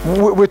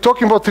 we're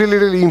talking about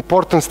really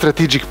important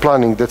strategic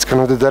planning. That's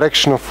kind of the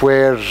direction of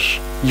where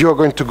you're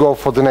going to go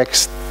for the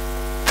next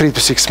 3 to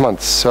 6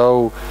 months.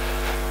 So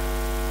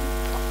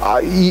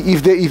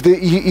if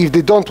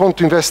they don't want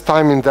to invest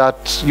time in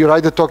that, you're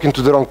either talking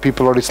to the wrong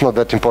people or it's not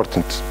that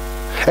important.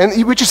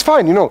 And which is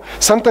fine, you know.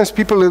 Sometimes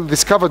people will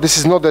discover this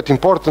is not that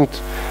important.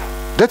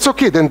 That's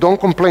okay, then don't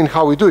complain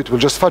how we do it, we'll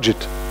just fudge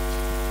it.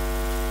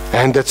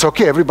 And that's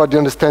okay, everybody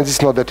understands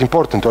it's not that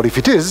important. Or if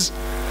it is,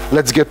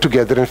 let's get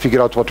together and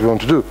figure out what we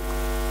want to do.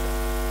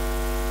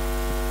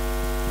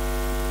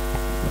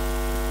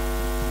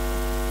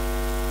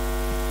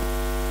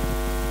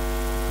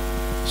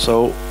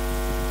 So,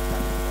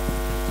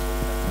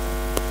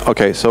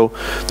 okay, so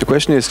the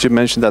question is, you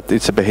mentioned that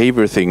it's a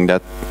behavior thing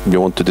that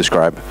you want to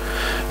describe.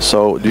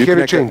 So do you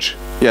Behavior connect change.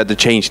 Yeah, the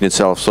change in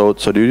itself. So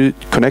do you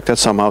connect that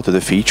somehow to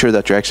the feature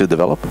that you actually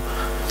develop?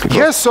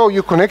 Yes, so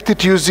you connect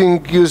it using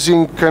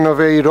kind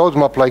of a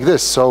roadmap like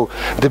this. So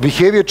the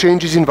behavior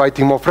change is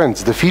inviting more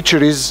friends. The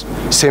feature is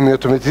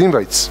semi-automated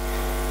invites.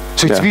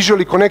 So it's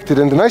visually connected.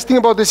 And the nice thing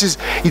about this is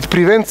it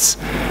prevents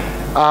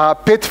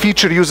pet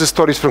feature user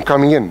stories from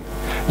coming in.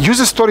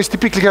 User stories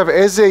typically have,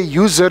 as a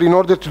user, in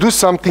order to do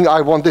something,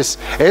 I want this.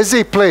 As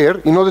a player,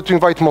 in order to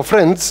invite more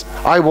friends,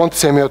 I want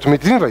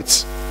semi-automated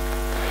invites.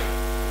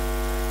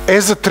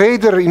 As a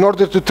trader, in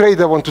order to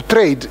trade, I want to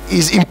trade,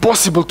 is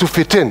impossible to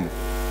fit in.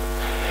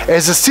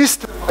 As a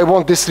system, I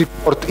want this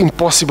report,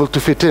 impossible to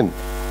fit in.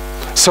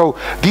 So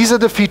these are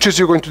the features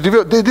you're going to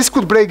develop. This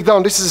could break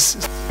down, this is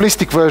a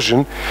simplistic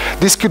version,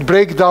 this could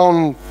break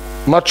down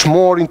much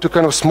more into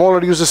kind of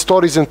smaller user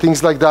stories and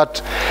things like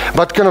that.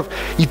 But kind of,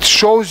 it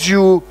shows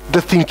you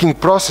the thinking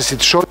process,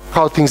 it shows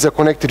how things are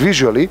connected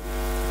visually.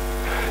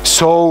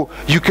 So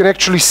you can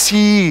actually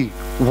see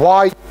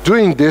why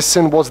doing this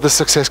and what's the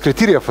success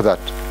criteria for that.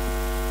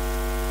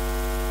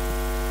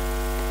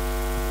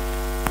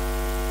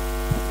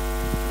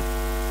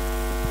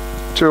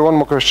 So one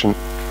more question.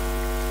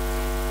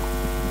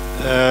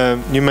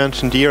 You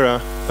mentioned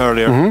Jira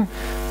earlier.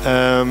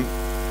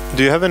 Mm-hmm.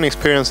 Do you have any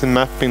experience in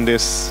mapping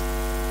this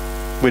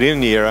within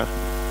Jira?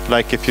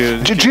 Like if you...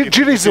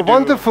 Jira is a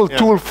wonderful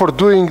tool for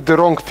doing the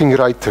wrong thing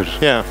righter.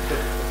 Yeah.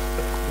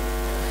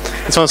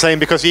 That's what I'm saying,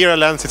 because Jira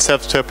lends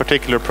itself to a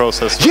particular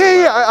process.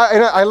 Yeah,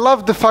 and I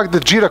love the fact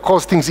that Jira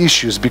calls things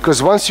issues,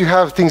 because once you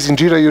have things in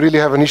Jira, you really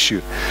have an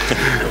issue.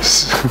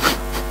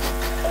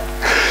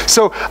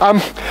 So,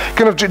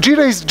 kind of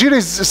Jira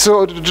is,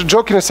 so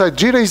joking aside,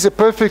 Jira is a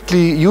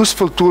perfectly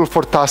useful tool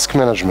for task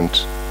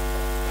management.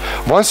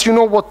 Once you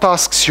know what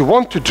tasks you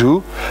want to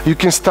do, you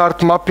can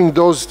start mapping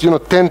those,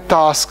 10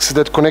 tasks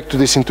that connect to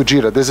this into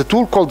Jira. There's a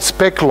tool called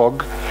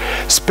SpecLog.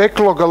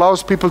 SpecLog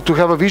allows people to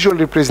have a visual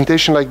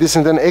representation like this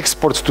and then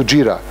exports to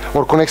Jira,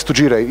 or connects to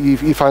Jira,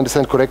 if I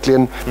understand correctly,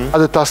 and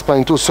other task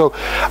planning tools. So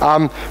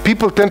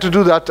people tend to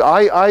do that.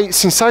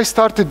 Since I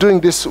started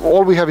doing this,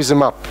 all we have is a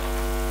map.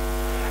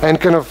 And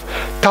kind of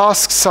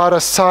tasks are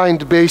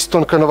assigned based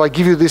on kind of, I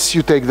give you this,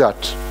 you take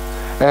that.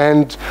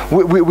 And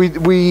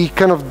we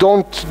kind of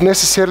don't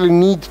necessarily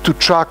need to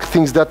track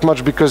things that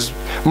much because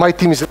my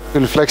team is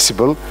really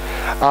flexible.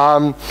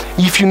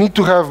 If you need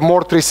to have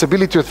more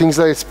traceability or things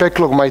like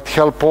SpecLog might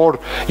help, or,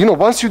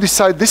 once you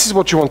decide this is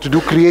what you want to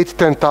do, create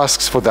 10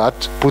 tasks for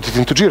that, put it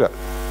into Jira.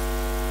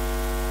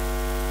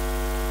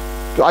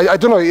 I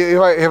don't know,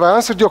 have I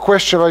answered your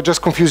question or I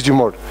just confused you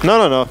more?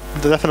 No,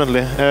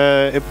 definitely.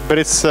 But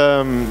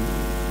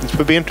it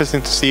would be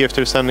interesting to see if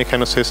there's any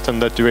kind of system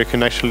that you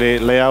can actually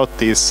lay out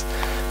these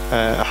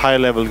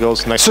high-level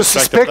goals and actually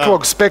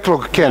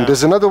SpecLog can. Yeah.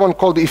 There's another one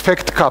called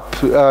Effect Cup.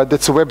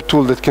 That's a web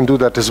tool that can do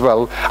that as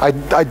well.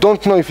 I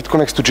don't know if it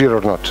connects to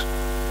Jira or not.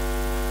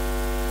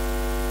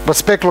 But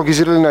SpecLog is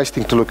a really nice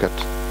thing to look at.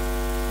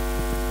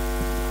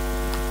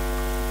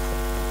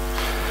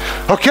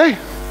 Okay,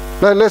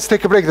 let's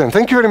take a break then.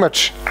 Thank you very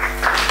much.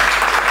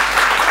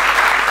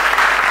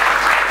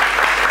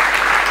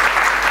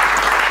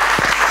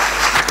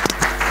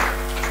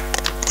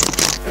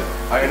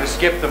 I'm going to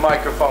skip the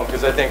microphone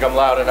because I think I'm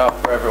loud enough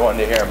for everyone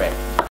to hear me.